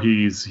 so now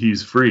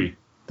he's free.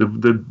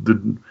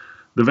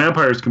 The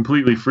vampire is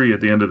completely free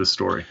at the end of the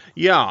story.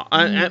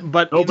 Yeah,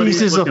 but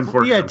nobody's looking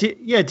for him.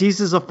 Dees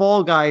is a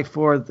fall guy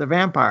for the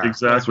vampire.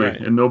 Exactly,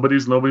 right. And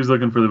nobody's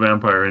looking for the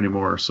vampire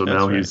anymore. So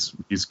now he's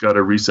got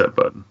a reset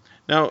button.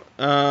 Now,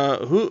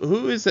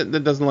 who is it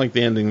that doesn't like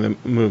the ending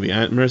of the movie?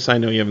 Marissa, I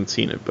know you haven't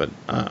seen it, but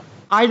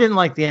I didn't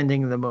like the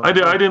ending of the movie. I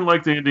didn't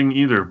like the ending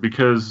either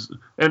because,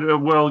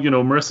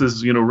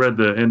 Marissa's read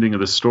the ending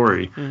of the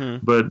story,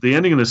 but the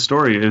ending of the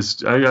story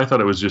is I thought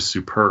it was just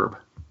superb.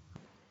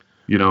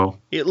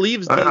 It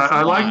leaves.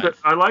 I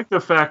like the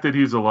fact that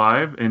he's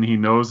alive and he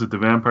knows that the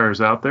vampire's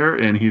out there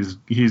and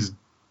he's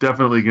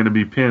definitely going to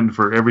be pinned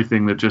for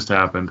everything that just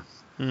happened,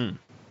 and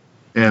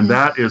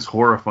that is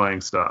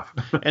horrifying stuff.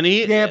 And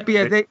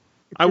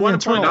I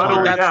want to point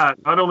out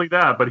not only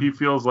that, but he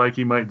feels like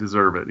he might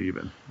deserve it.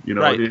 Even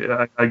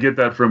right. I get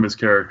that from his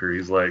character.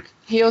 He's like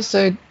he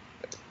also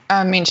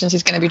mentions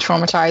he's going to be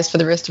traumatized for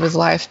the rest of his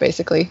life,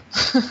 basically.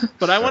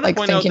 But I want to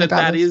point out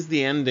that is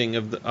the ending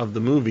of the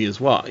movie as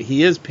well.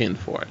 He is pinned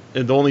for it.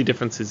 And the only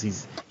difference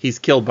is he's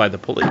killed by the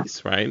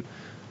police, right?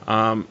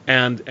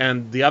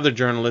 And the other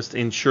journalist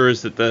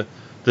ensures that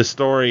the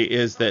story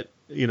is that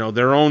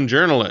their own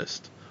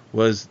journalist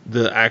was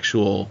the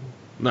actual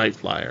Night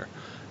Flyer,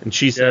 and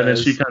she says, and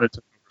she kind of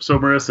so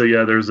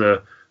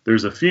Marissa,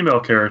 there's a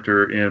female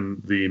character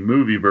in the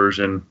movie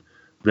version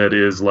that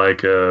is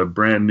like a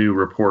brand new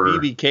reporter.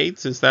 Phoebe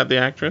Cates, is that the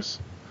actress?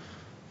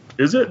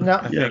 Is it? No,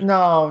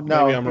 no, Maybe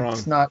I'm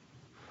it's wrong. not.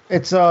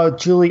 It's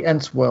Julie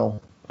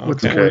Entwistle.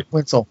 Okay.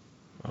 Witzel.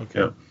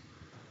 Okay.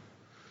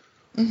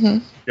 Yeah.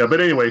 Yeah, but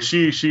anyway,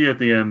 she at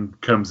the end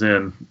comes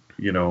in,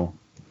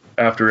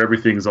 after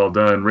everything's all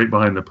done, right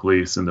behind the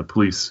police, and the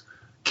police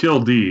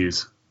kill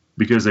Dees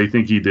because they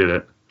think he did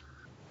it.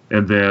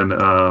 And then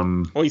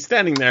he's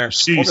standing there.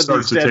 She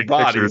starts to take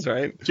bodies, pictures.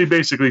 Right? She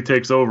basically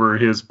takes over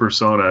his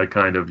persona,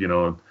 kind of,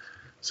 and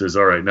says,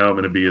 "All right, now I'm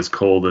going to be as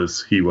cold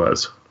as he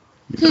was."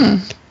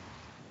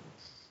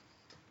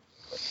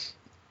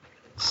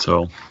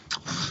 So,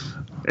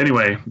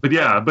 anyway, but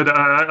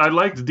I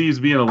liked Dees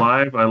being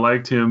alive. I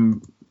liked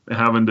him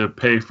having to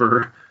pay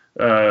for.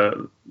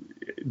 To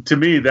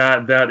me,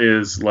 that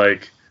is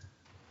like.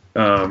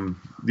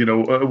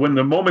 When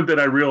the moment that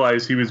I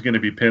realized he was going to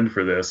be pinned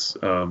for this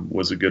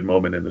was a good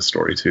moment in the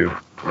story too.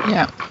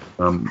 Yeah.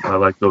 I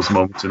like those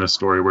moments in a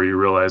story where you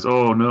realize,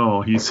 oh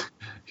no, he's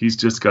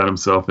just got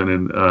himself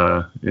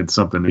in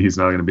something that he's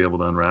not going to be able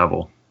to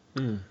unravel.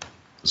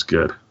 It's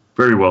good,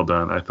 very well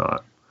done, I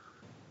thought.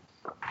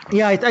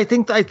 Yeah, I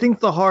think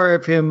the horror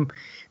of him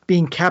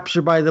being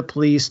captured by the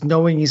police,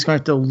 knowing he's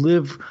going to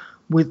live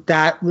with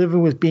that,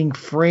 living with being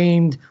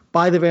framed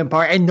by the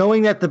vampire, and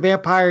knowing that the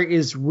vampire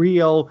is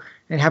real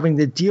and having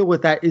to deal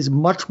with that is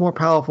much more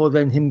powerful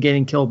than him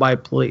getting killed by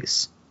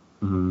police.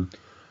 Mm-hmm.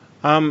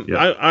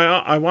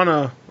 I want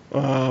to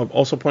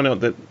also point out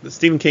that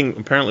Stephen King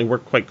apparently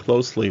worked quite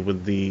closely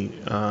with the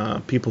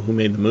people who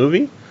made the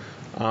movie.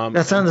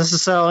 That's not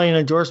necessarily an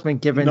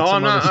endorsement given to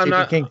other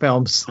Stephen King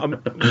films.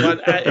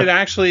 But it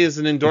actually is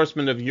an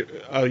endorsement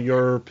of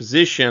your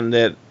position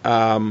that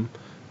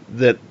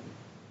that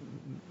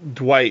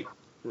Dwight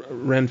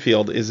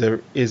Renfield is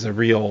a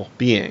real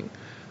being.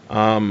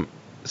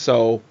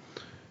 So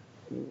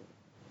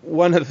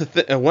one of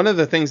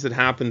the things that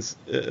happens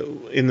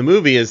in the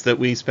movie is that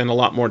we spend a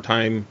lot more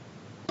time,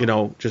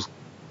 just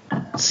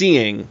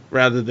seeing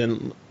rather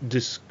than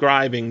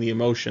describing the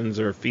emotions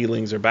or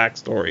feelings or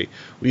backstory.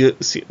 We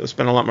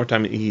spend a lot more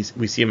time. We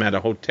see him at a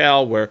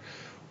hotel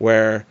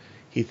where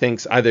he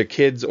thinks either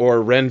Kids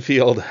or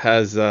Renfield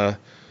has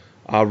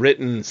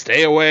written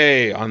 "Stay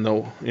away" on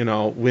the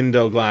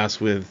window glass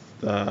with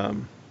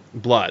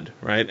blood,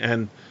 right?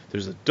 And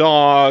there's a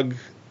dog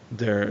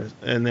there,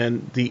 and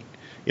then he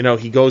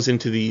goes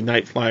into the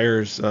Night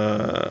Flyers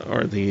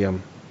or the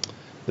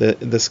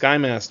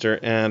Skymaster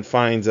and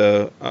finds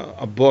a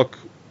book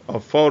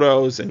of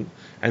photos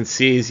and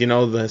sees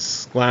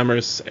this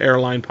glamorous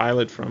airline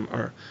pilot from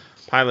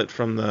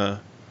the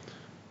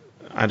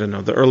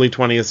the early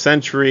 20th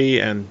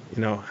century, and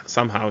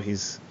somehow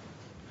he's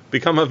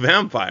become a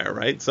vampire,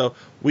 right? So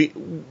we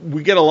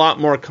get a lot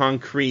more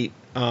concrete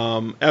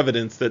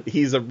evidence that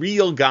he's a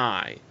real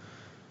guy,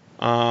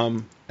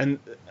 and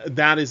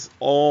that is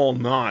all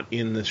not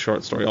in the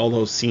short story. All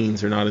those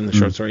scenes are not in the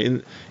short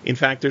story. In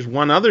fact, there's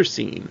one other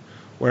scene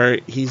where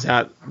he's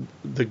at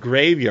the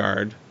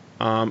graveyard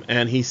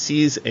and he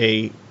sees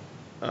the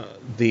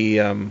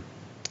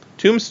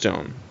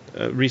tombstone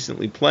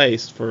recently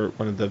placed for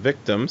one of the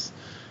victims,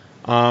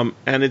 and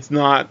it's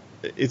not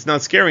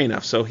scary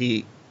enough. So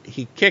he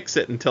kicks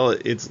it until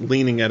it's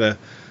leaning at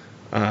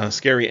a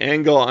scary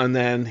angle, and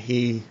then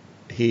he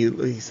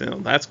said, "Oh,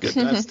 that's good.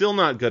 That's still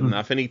not good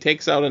enough." And he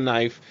takes out a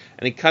knife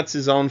and he cuts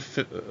his own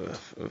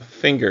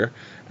finger,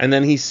 and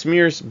then he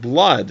smears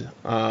blood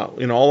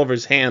all over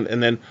his hand,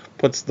 and then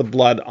puts the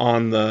blood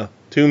on the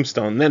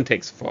tombstone, and then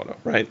takes a photo.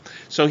 Right.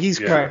 So he's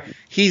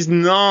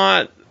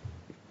not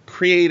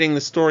creating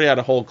the story out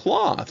of whole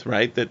cloth.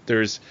 Right. That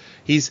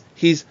he's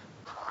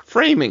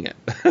framing it.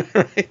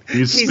 Right?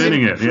 He's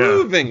spinning it.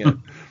 Improving it.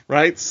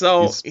 Right.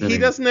 So he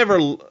doesn't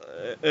ever.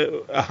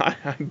 I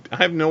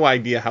have no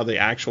idea how the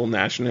actual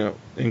National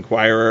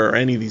Enquirer or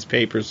any of these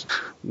papers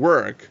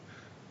work.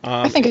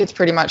 I think it's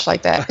pretty much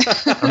like that.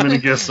 I'm going to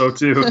guess so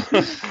too.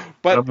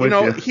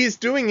 But he's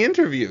doing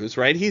interviews,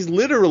 right? He's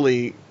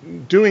literally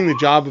doing the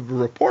job of a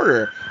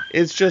reporter.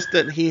 It's just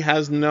that he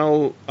has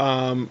no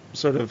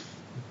sort of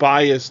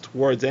bias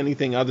towards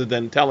anything other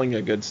than telling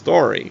a good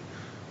story,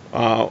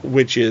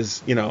 which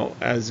is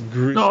as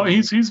gruesome. No,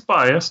 he's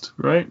biased,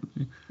 right?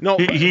 No,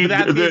 his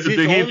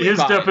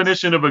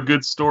definition of a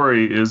good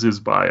story is his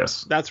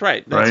bias. That's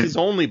right. That's his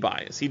only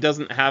bias. He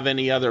doesn't have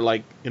any other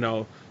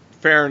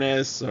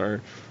fairness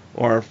or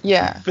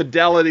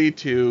fidelity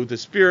to the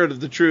spirit of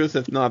the truth,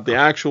 if not the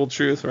actual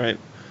truth, right?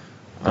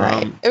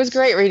 Right. It was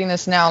great reading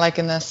this now,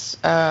 in this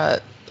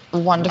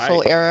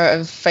wonderful era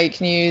of fake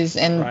news,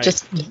 and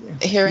just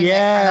hearing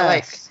that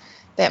kind of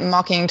that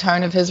mocking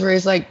tone of his, where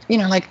he's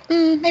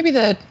maybe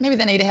they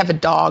need to have a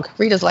dog.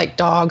 Readers like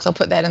dogs. I'll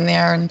put that in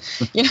there, and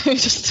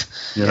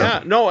just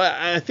No,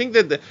 I think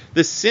that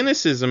the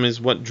cynicism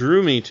is what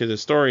drew me to the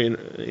story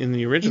in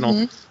the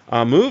original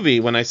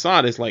movie. When I saw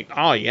it, it's like,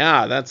 oh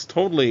yeah, that's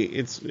totally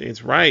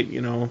it's right,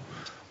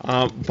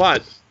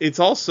 but it's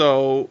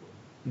also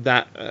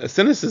that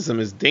cynicism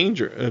is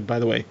danger. By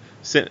the way,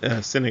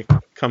 cynic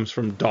comes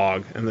from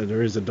dog, and that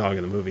there is a dog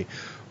in the movie,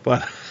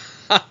 but.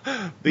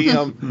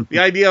 The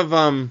idea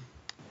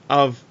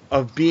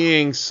of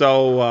being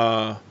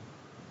so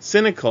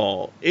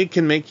cynical, it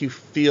can make you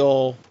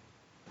feel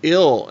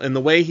ill, and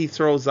the way he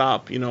throws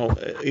up,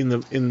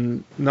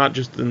 in not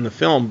just in the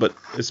film, but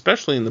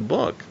especially in the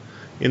book,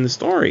 in the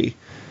story,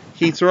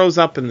 he throws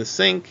up in the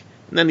sink,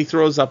 and then he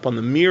throws up on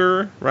the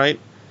mirror, right?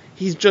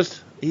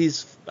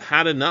 He's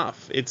had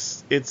enough.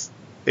 It's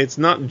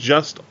not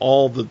just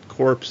all the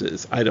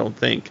corpses, I don't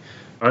think.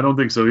 I don't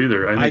think so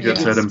either. I think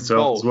that's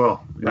himself as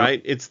well. Yep.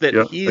 Right? It's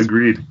that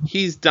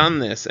he's done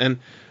this. And,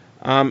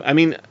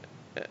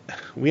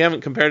 we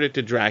haven't compared it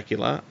to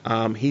Dracula.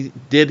 He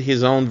did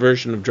his own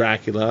version of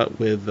Dracula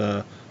with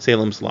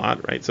Salem's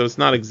Lot, right? So it's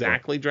not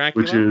exactly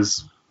Dracula. Which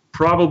is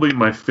probably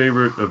my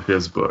favorite of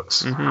his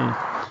books.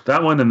 Mm-hmm.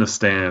 That one and The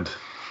Stand.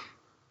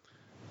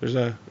 There's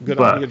a good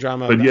audio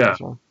drama about that as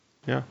well.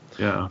 Yeah.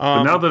 Yeah.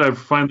 But now that I've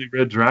finally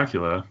read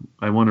Dracula,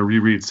 I want to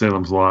reread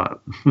Salem's Lot.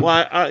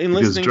 Well,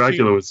 because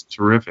Dracula was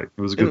terrific.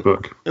 It was a good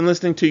book. In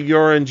listening to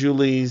your and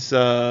Julie's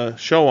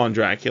show on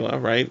Dracula,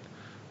 right?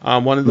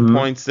 One of the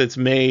points that's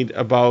made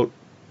about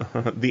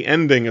the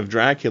ending of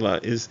Dracula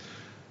is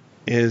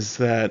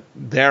that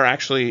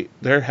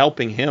they're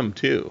helping him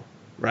too,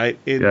 right?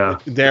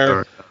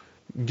 They're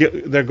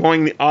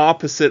going the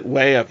opposite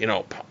way of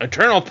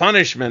eternal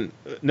punishment.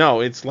 No,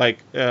 it's like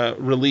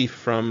relief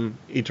from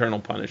eternal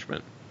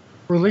punishment.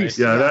 Release.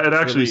 Right? Yeah, it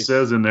actually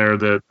says in there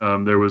that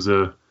there was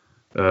a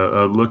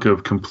look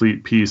of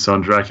complete peace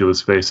on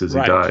Dracula's face as he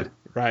died.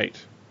 Right.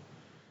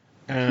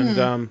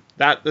 And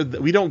that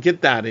we don't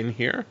get that in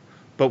here,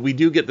 but we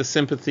do get the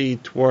sympathy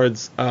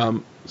towards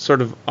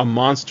sort of a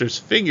monstrous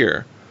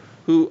figure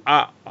who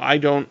I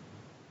don't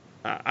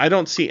I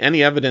don't see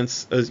any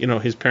evidence as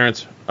his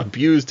parents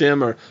abused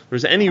him or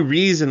there's any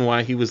reason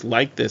why he was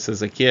like this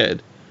as a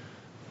kid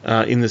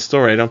in the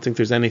story. I don't think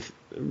there's any,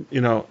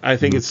 I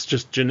think it's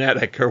just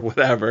genetic or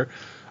whatever,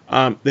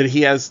 that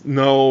he has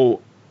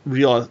no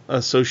real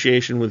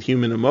association with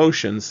human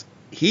emotions.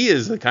 He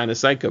is the kind of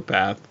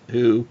psychopath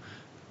who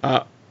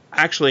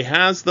actually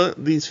has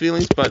these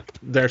feelings, but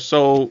they're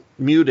so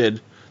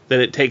muted that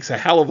it takes a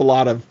hell of a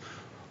lot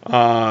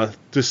of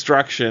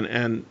destruction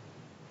and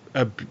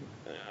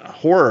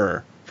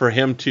horror for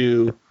him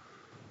to.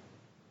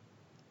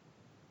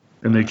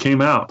 And they came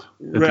out.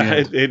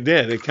 Right, it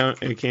did.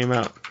 It came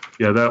out.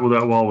 Yeah, that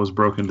wall was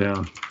broken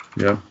down.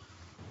 Yeah.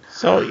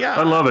 So yeah,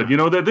 I love it.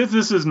 That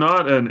this is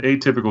not an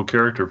atypical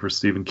character for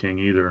Stephen King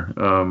either.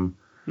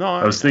 No,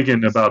 I was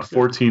thinking about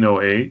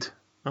 1408.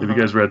 Have you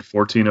guys read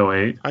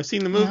 1408? I've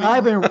seen the movie.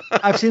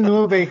 I've seen the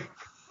movie.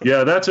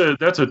 Yeah, that's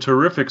a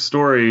terrific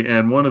story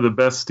and one of the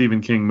best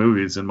Stephen King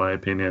movies in my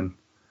opinion.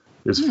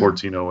 Is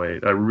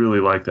 1408. I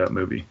really like that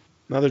movie.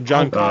 Another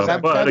John.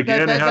 But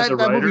again, it has a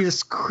writer. That movie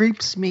just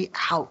creeps me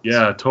out.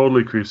 Yeah,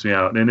 totally creeps me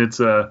out. And it's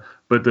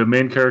but the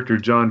main character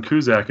John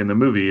Cusack in the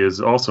movie is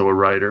also a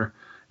writer,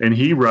 and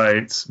he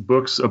writes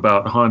books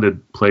about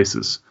haunted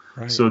places.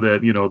 Right. So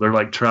that they're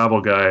like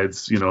travel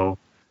guides.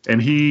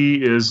 And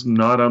he is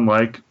not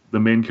unlike the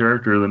main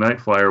character of the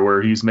Night Flyer,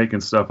 where he's making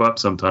stuff up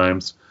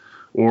sometimes,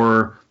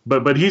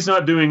 but he's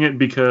not doing it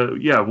because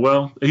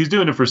he's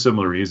doing it for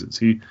similar reasons.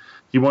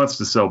 He wants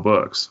to sell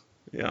books.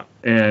 Yeah.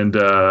 And,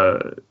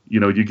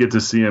 you get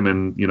to see him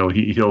and,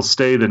 he'll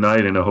stay the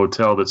night in a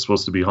hotel that's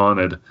supposed to be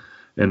haunted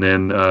and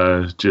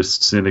then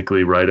just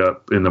cynically write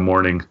up in the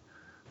morning,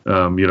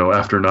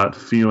 after not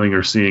feeling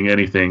or seeing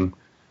anything,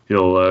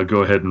 he'll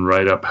go ahead and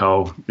write up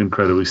how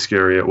incredibly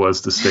scary it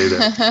was to stay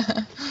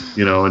there,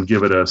 and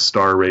give it a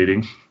star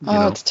rating.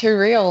 It's too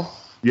real.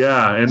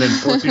 Yeah. And then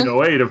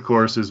 1408, of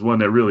course, is one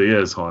that really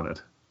is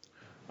haunted.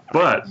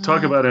 But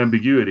talk about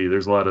ambiguity.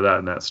 There's a lot of that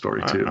in that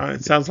story too.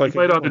 It sounds like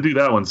we might ought to do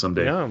that one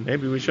someday. Yeah,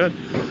 maybe we should.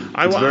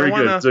 It's very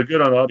good. It's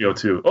good on audio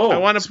too.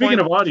 Oh, speaking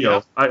of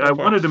audio, I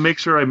wanted to make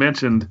sure I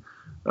mentioned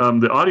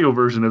the audio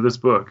version of this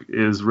book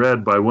is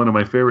read by one of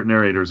my favorite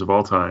narrators of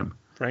all time.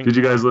 Did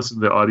you guys listen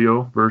to the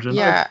audio version?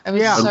 Yeah, it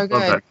was so good.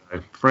 I love that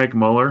guy, Frank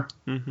Muller.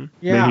 Mm-hmm.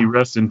 Yeah. May he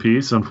rest in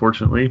peace,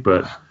 unfortunately,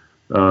 but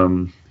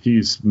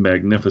he's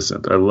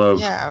magnificent. I love.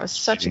 Yeah, it was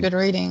such a good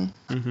reading.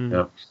 Mm-hmm.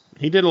 Yeah.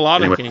 He did a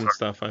lot of King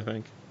stuff, I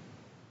think.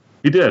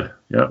 He did,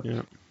 yeah.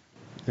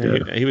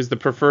 He was the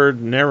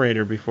preferred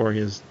narrator before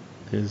his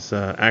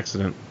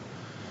accident.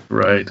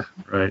 Right.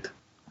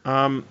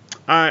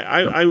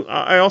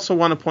 I also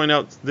want to point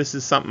out this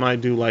is something I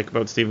do like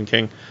about Stephen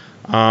King.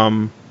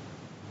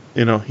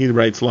 He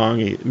writes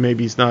long.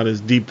 Maybe he's not as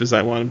deep as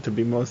I want him to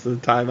be most of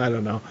the time. I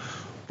don't know,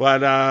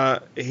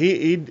 but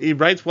he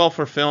writes well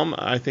for film.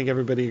 I think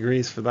everybody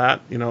agrees for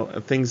that.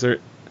 Things are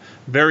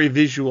very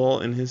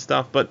visual in his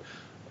stuff, but.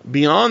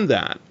 Beyond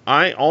that,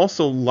 I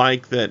also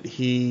like that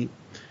he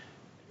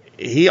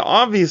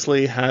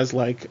obviously has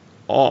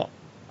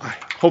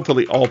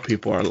hopefully all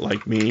people are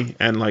like me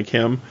and like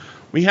him.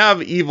 We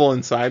have evil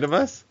inside of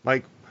us.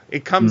 Like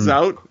it comes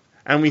out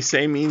and we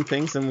say mean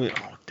things and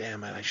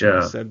damn it, I should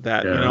have said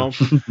that,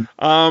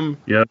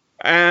 Yeah.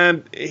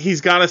 And he's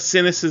got a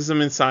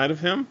cynicism inside of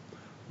him,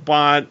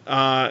 but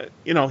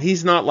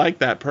he's not like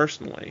that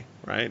personally,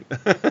 right?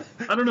 I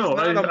don't know.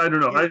 I don't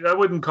know. I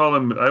wouldn't call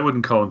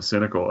him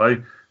cynical.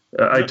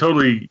 I'm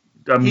totally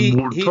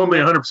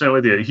 100%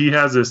 with you. He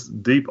has this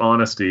deep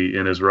honesty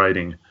in his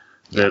writing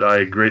that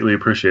I greatly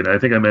appreciate. I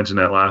think I mentioned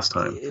that last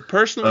time.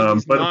 Personally,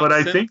 he's but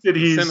I think that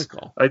he's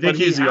cynical. I think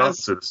he's the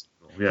opposite.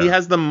 He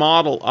has the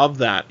model of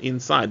that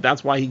inside.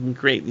 That's why he can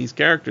create these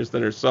characters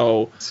that are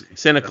so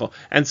cynical.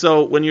 And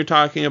so when you're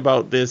talking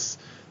about this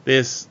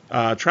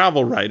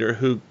travel writer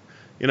who,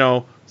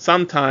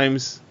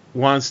 sometimes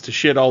wants to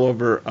shit all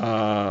over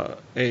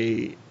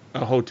a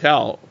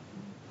hotel,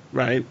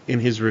 right,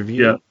 in his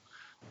review. Yeah.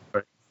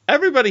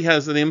 Everybody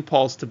has an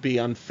impulse to be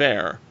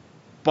unfair,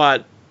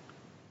 but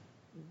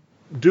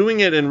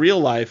doing it in real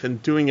life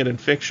and doing it in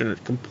fiction are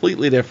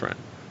completely different,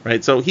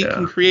 right? So he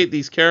can create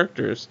these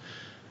characters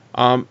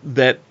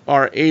that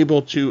are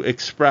able to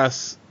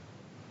express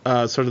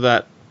sort of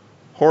that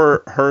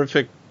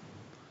horrific,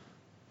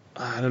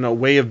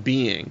 way of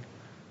being,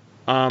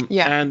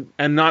 and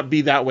not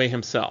be that way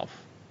himself.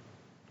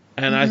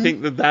 And I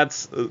think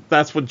that's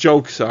what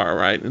jokes are,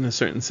 right? In a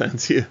certain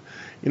sense,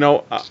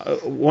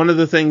 one of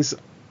the things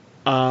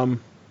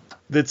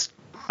that's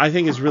I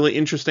think is really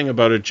interesting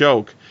about a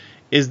joke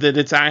is that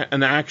it's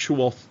an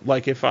actual,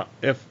 like if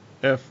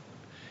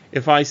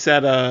I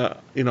said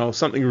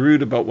something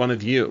rude about one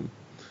of you,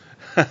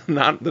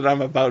 not that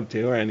I'm about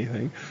to or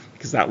anything,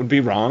 because that would be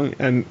wrong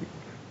and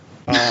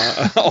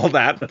all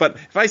that. But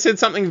if I said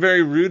something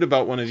very rude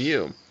about one of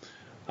you,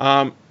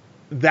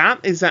 that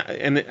is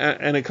and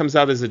it comes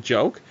out as a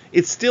joke.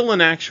 It's still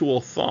an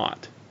actual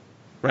thought,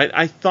 right?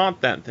 I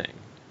thought that thing,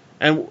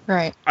 and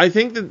I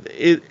think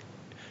that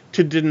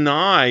to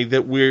deny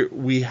that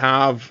we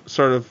have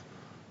sort of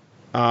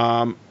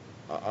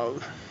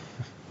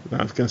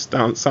I was going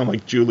to sound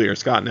like Julie or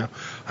Scott now.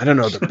 I don't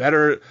know, the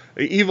better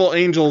evil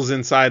angels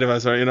inside of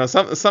us, or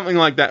something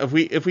like that.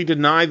 If we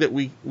deny that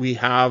we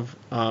have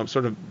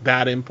sort of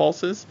bad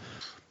impulses,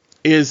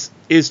 is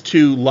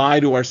to lie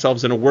to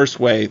ourselves in a worse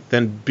way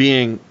than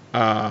being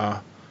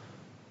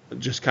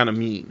just kind of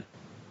mean,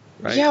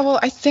 right? Yeah, well,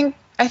 I think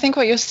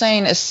what you're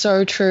saying is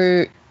so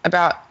true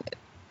about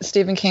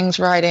Stephen King's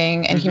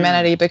writing and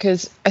humanity,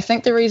 because I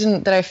think the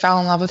reason that I fell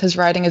in love with his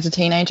writing as a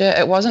teenager,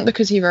 it wasn't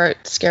because he wrote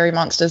scary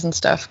monsters and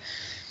stuff.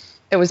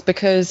 It was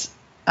because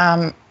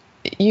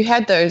you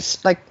had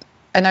those, like,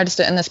 I noticed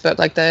it in this book,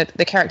 like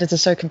the characters are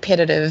so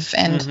competitive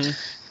and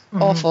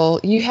awful.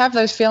 You have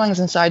those feelings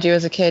inside you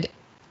as a kid,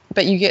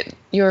 but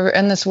you're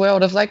in this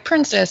world of like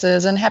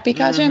princesses and happy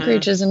cartoon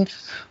creatures and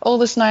all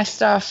this nice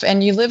stuff,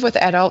 and you live with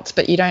adults,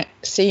 but you don't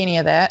see any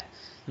of that.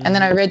 And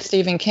then I read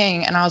Stephen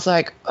King, and I was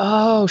like,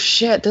 oh,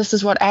 shit, this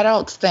is what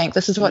adults think.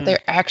 This is what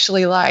they're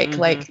actually like.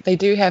 Like, they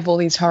do have all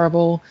these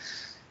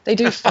they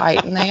do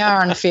fight, and they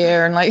are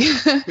unfair, and like...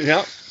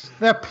 Yep.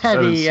 They're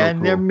petty, so and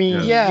cool. they're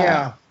mean.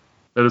 Yeah.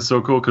 That is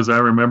so cool, because I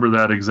remember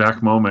that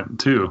exact moment,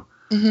 too.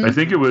 I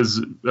think it was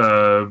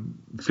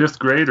 5th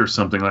grade or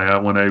something like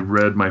that when I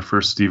read my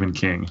first Stephen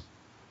King.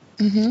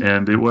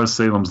 And it was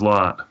Salem's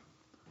Lot.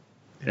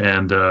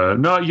 And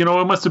no,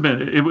 it must have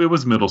been, it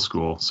was middle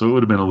school, so it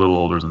would have been a little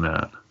older than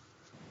that.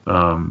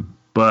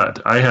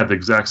 But I had the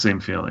exact same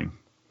feeling.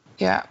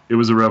 Yeah. It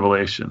was a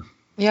revelation.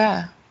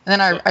 Yeah. And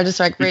then I just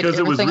like read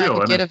everything I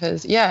could get of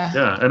his. Yeah.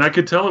 Yeah, and I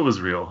could tell it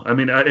was real. I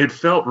mean, it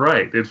felt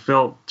right. It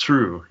felt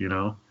true,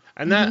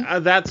 And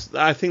that's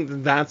I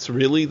think that's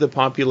really the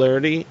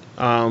popularity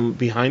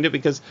behind it,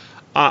 because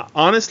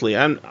honestly,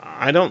 I'm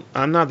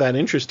not that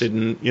interested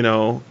in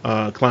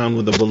Clown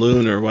with a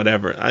Balloon or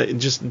whatever. It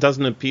just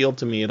doesn't appeal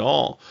to me at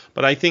all.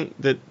 But I think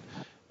that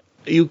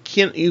you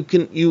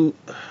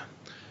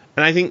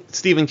and I think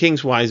Stephen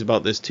King's wise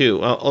about this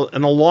too,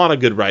 and a lot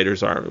of good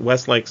writers are.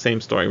 Westlake, same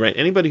story, right?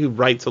 Anybody who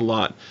writes a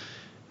lot,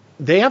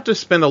 they have to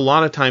spend a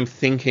lot of time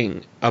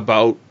thinking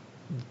about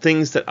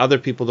things that other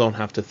people don't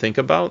have to think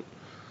about.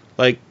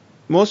 Like,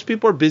 most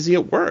people are busy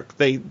at work.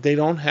 They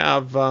don't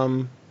have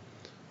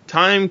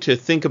time to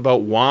think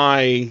about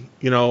why,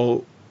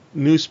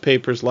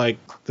 newspapers like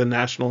the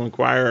National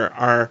Enquirer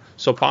are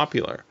so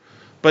popular.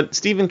 But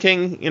Stephen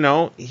King,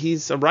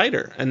 he's a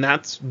writer, and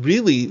that's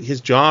really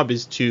his job,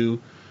 is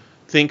to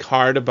think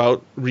hard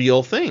about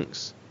real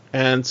things.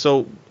 And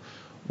so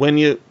when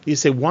you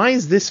say, why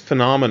is this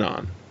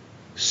phenomenon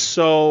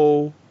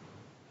so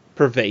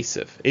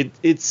pervasive?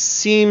 It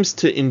seems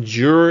to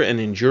endure and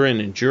endure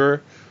and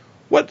endure.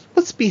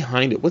 What's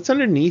behind it? What's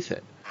underneath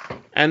it?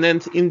 And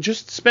then in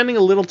just spending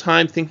a little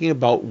time thinking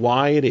about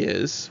why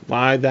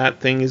that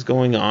thing is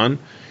going on,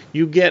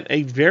 you get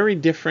a very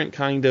different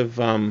kind of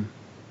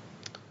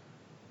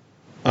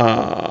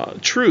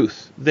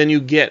truth than you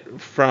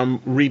get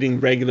from reading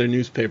regular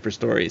newspaper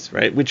stories,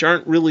 right? Which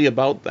aren't really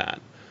about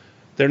that.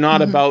 They're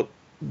not about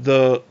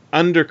the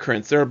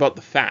undercurrents. They're about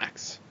the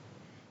facts.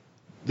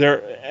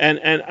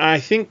 And I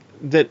think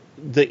that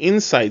the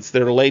insights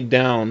that are laid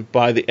down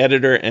by the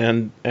editor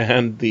and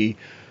the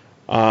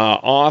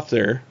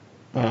author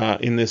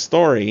in this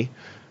story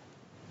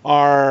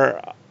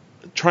are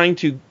trying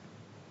to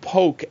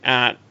poke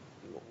at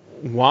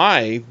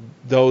why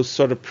those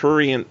sort of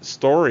prurient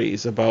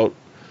stories about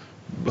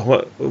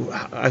what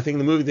I think in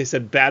the movie they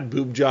said bad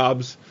boob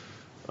jobs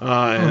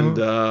and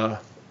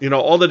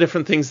all the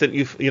different things that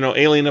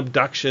alien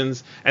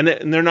abductions, and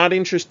they're not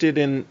interested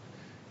in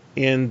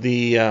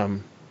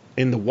the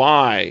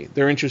why.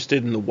 They're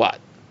interested in the what,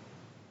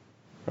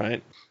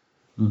 right?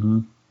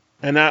 And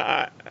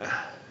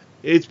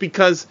it's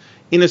because,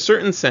 in a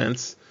certain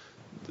sense,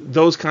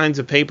 those kinds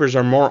of papers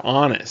are more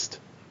honest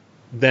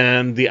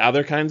than the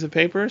other kinds of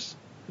papers,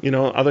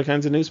 other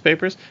kinds of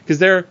newspapers, because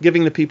they're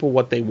giving the people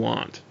what they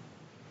want,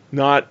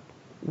 not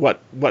what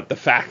the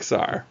facts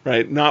are,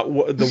 right? Not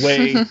the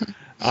way,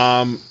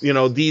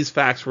 these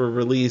facts were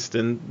released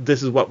and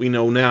this is what we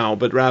know now,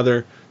 but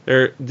rather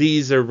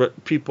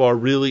people are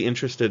really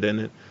interested in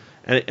it,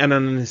 and on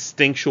an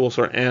instinctual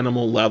sort of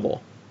animal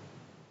level.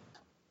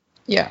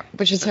 Yeah,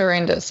 which is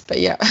horrendous, but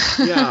yeah.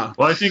 Yeah.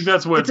 Well, I think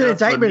that's what... It's an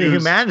indictment of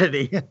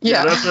humanity.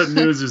 Yeah, that's what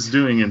news is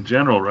doing in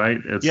general, right?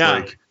 It's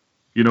like,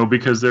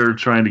 because they're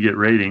trying to get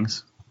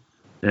ratings,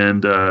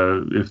 and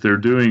if they're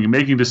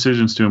making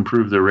decisions to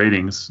improve their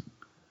ratings,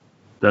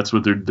 that's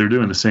what they're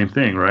doing, the same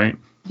thing, right?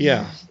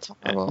 Yeah.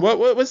 What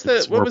was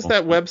that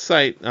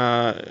website?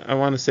 I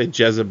want to say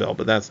Jezebel,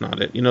 but that's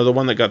not it. The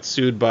one that got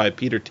sued by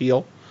Peter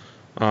Thiel,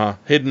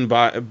 hidden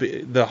by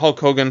the Hulk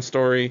Hogan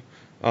story.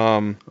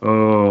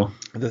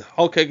 The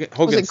Hulk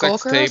Hogan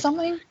sex tape. Or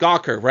something?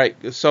 Gawker, right?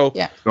 So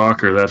yeah.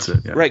 Gawker, that's it.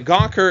 Yeah. Right,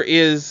 Gawker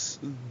is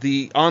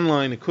the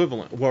online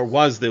equivalent, or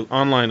was the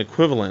online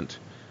equivalent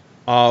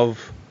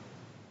of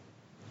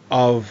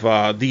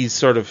these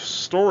sort of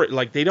story.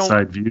 Like, they don't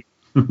Side View.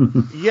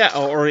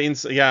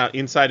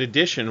 Inside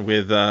Edition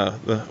with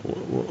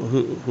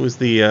who's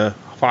the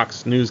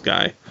Fox News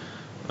guy.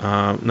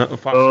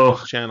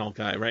 Fox Channel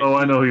guy, right? Oh,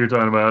 I know who you're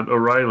talking about.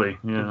 O'Reilly,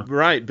 yeah.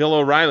 Right, Bill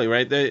O'Reilly,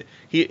 right?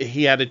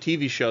 He had a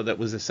TV show that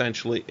was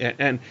essentially,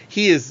 and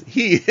he is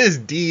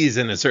Deez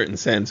in a certain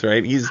sense,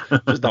 right? He's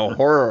just a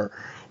horror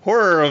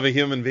of a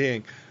human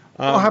being.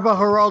 How about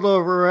Geraldo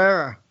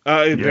Rivera?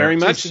 Very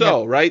much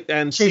so, right?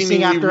 And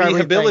seemingly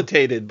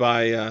rehabilitated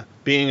by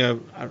being a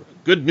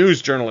good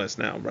news journalist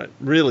now, right?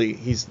 Really,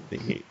 he's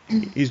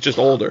just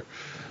older.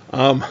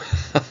 What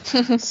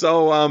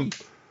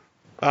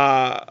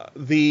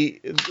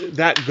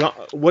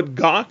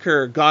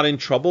Gawker got in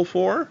trouble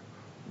for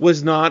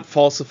was not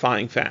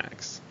falsifying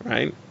facts,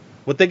 right?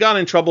 What they got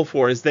in trouble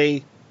for is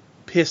they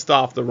pissed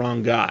off the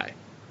wrong guy.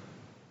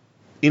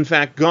 In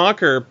fact,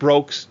 Gawker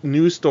broke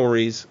news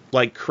stories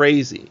like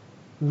crazy,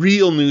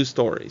 real news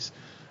stories,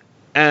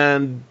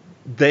 and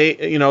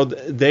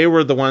they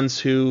were the ones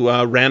who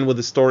ran with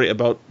the story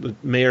about the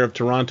mayor of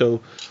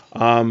Toronto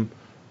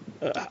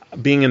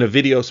being in a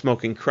video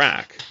smoking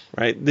crack,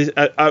 right?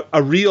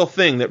 A real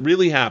thing that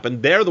really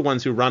happened. They're the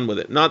ones who run with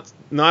it, not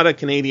a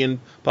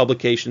Canadian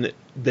publication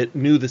that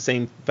knew the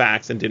same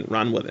facts and didn't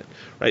run with it,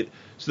 right?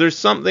 So there's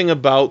something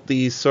about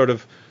these sort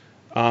of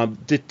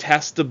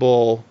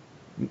detestable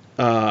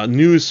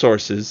news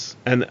sources,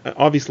 and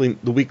obviously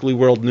the Weekly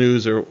World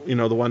News, or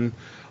the one,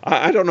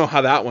 I don't know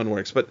how that one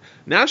works, but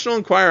National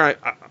Enquirer,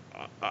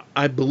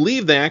 I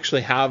believe they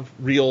actually have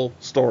real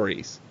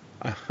stories.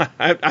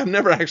 I've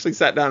never actually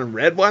sat down and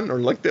read one or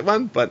looked at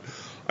one, but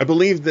I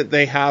believe that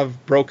they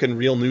have broken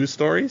real news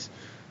stories.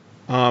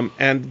 And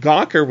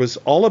Gawker was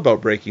all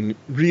about breaking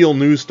real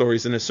news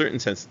stories in a certain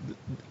sense.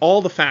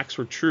 All the facts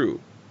were true,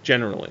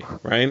 generally,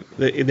 right?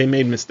 They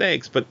made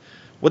mistakes, but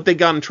what they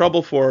got in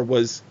trouble for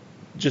was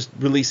just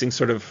releasing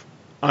sort of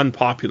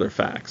unpopular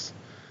facts.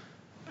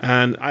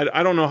 And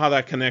I don't know how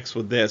that connects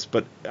with this,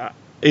 but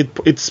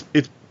it's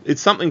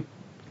something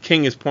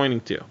King is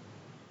pointing to.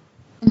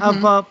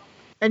 Have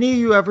any of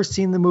you ever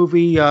seen the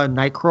movie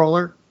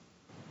Nightcrawler?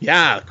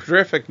 Yeah,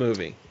 terrific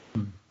movie.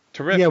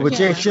 Terrific. Yeah, with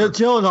Jake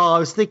Gyllenhaal. I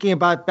was thinking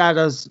about that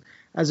as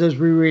I was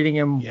rereading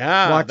him.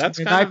 Yeah, that's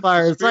kind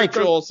of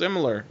spiritual, it's like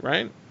similar,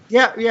 right?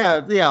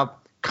 Yeah.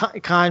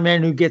 Con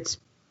man who gets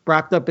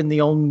wrapped up in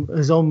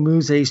his own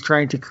moves that he's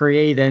trying to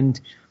create,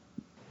 and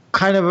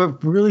kind of a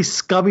really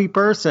scummy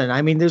person.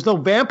 I mean, there's no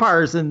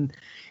vampires in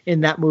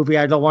that movie.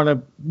 I don't want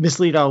to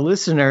mislead our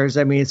listeners.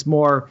 I mean, it's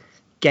more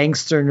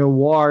gangster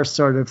noir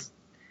sort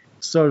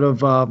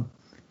of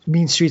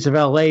mean streets of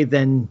LA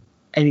than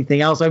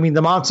anything else. I mean,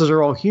 the monsters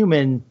are all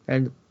human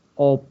and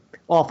all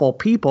awful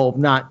people,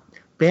 not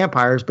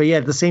vampires, but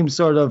yeah, the same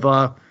sort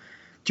of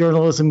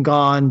journalism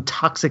gone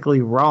toxically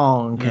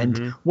wrong,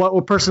 and what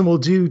a person will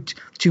do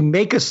to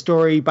make a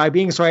story by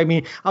being a story. I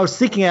mean, I was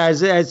thinking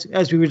as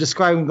we were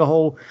describing the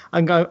whole,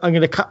 I'm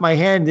going to cut my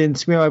hand and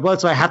smear my blood,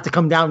 so I have to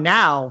come down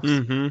now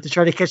to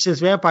try to catch this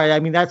vampire.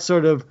 I mean, that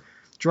sort of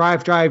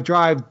drive,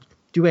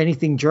 do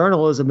anything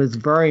journalism is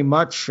very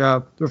much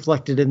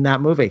reflected in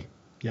that movie.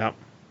 Yeah,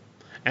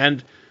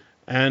 and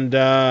for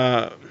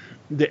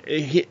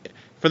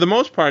the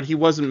most part, he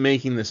wasn't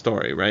making the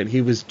story, right?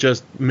 He was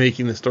just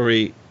making the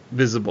story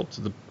visible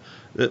to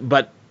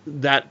but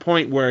that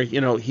point where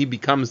he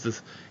becomes the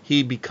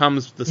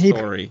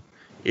story.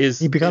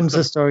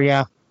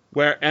 Yeah.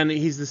 And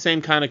he's the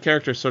same kind of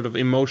character, sort of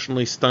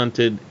emotionally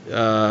stunted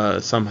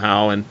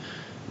somehow, and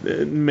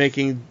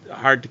making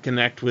hard to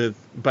connect with,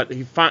 but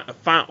he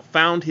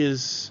found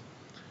his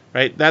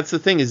right. That's the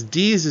thing, is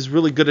Deez is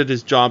really good at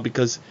his job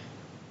because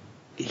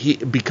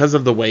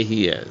of the way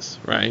he is,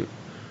 right?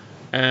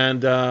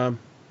 And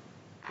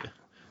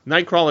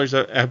Nightcrawler's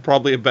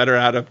probably a better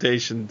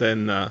adaptation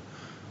than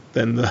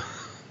the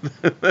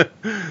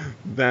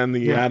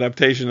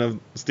adaptation of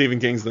Stephen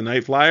King's The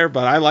Night Flyer,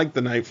 but I like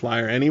The Night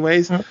Flyer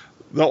anyways.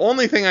 The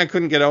only thing I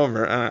couldn't get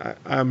over,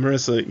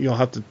 Marissa, you'll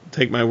have to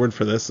take my word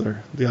for this,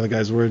 or the other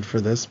guy's word for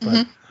this,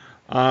 but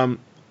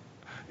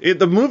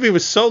the movie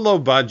was so low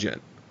budget,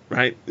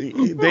 right?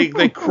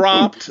 They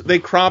cropped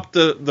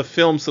the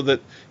film so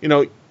that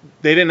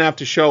they didn't have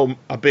to show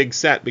a big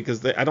set,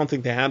 because I don't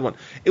think they had one.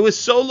 It was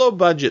so low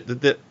budget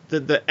that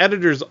the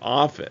editor's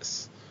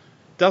office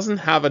doesn't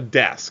have a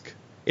desk.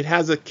 It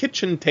has a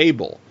kitchen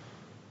table.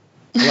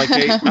 Like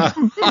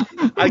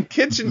a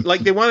kitchen,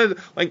 like they wanted,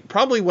 like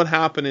probably what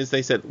happened is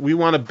they said, we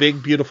want a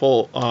big,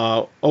 beautiful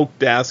oak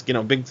desk,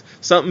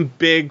 something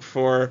big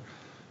for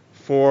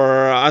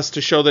us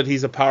to show that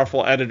he's a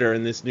powerful editor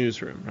in this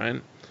newsroom,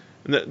 right?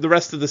 And the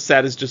rest of the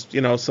set is just,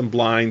 some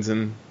blinds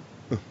and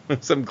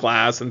some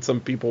glass and some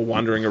people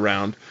wandering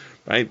around,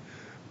 right?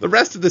 The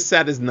rest of the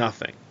set is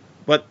nothing,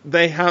 but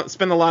they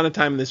spend a lot of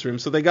time in this room,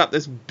 so they got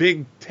this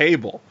big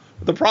table.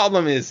 But the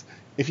problem is,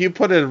 if you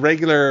put a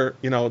regular,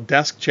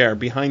 desk chair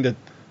behind a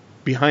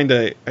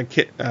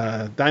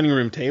dining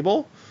room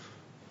table,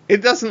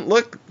 it doesn't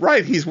look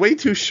right. He's way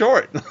too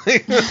short.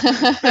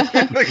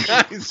 The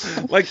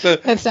guy's like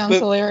That sounds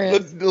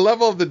hilarious. The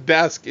level of the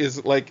desk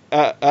is like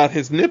at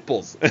his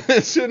nipples.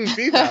 It shouldn't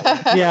be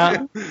that way.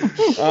 Yeah.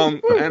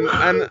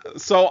 And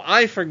so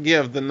I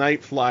forgive the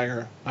Night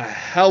Flyer a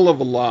hell of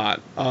a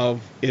lot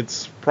of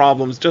its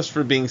problems just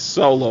for being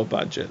so low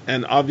budget.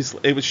 And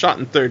obviously, it was shot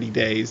in 30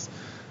 days.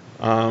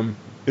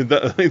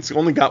 It's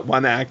only got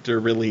one actor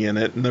really in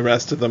it, and the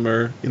rest of them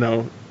are,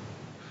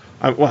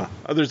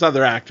 there's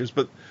other actors,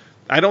 but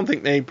I don't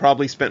think they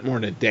probably spent more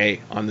than a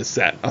day on the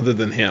set other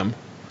than him.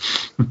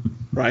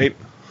 Right?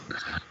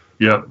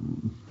 Yeah.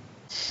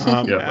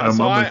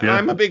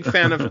 I'm a big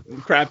fan of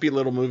crappy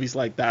little movies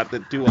like that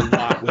do a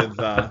lot with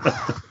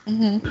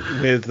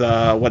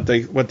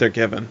what they're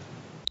given.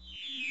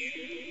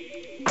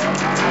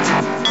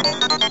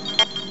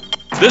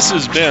 This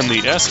has been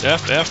the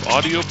SFF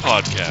Audio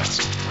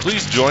Podcast.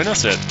 Please join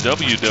us at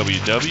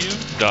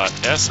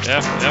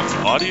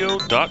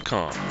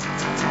www.sffaudio.com.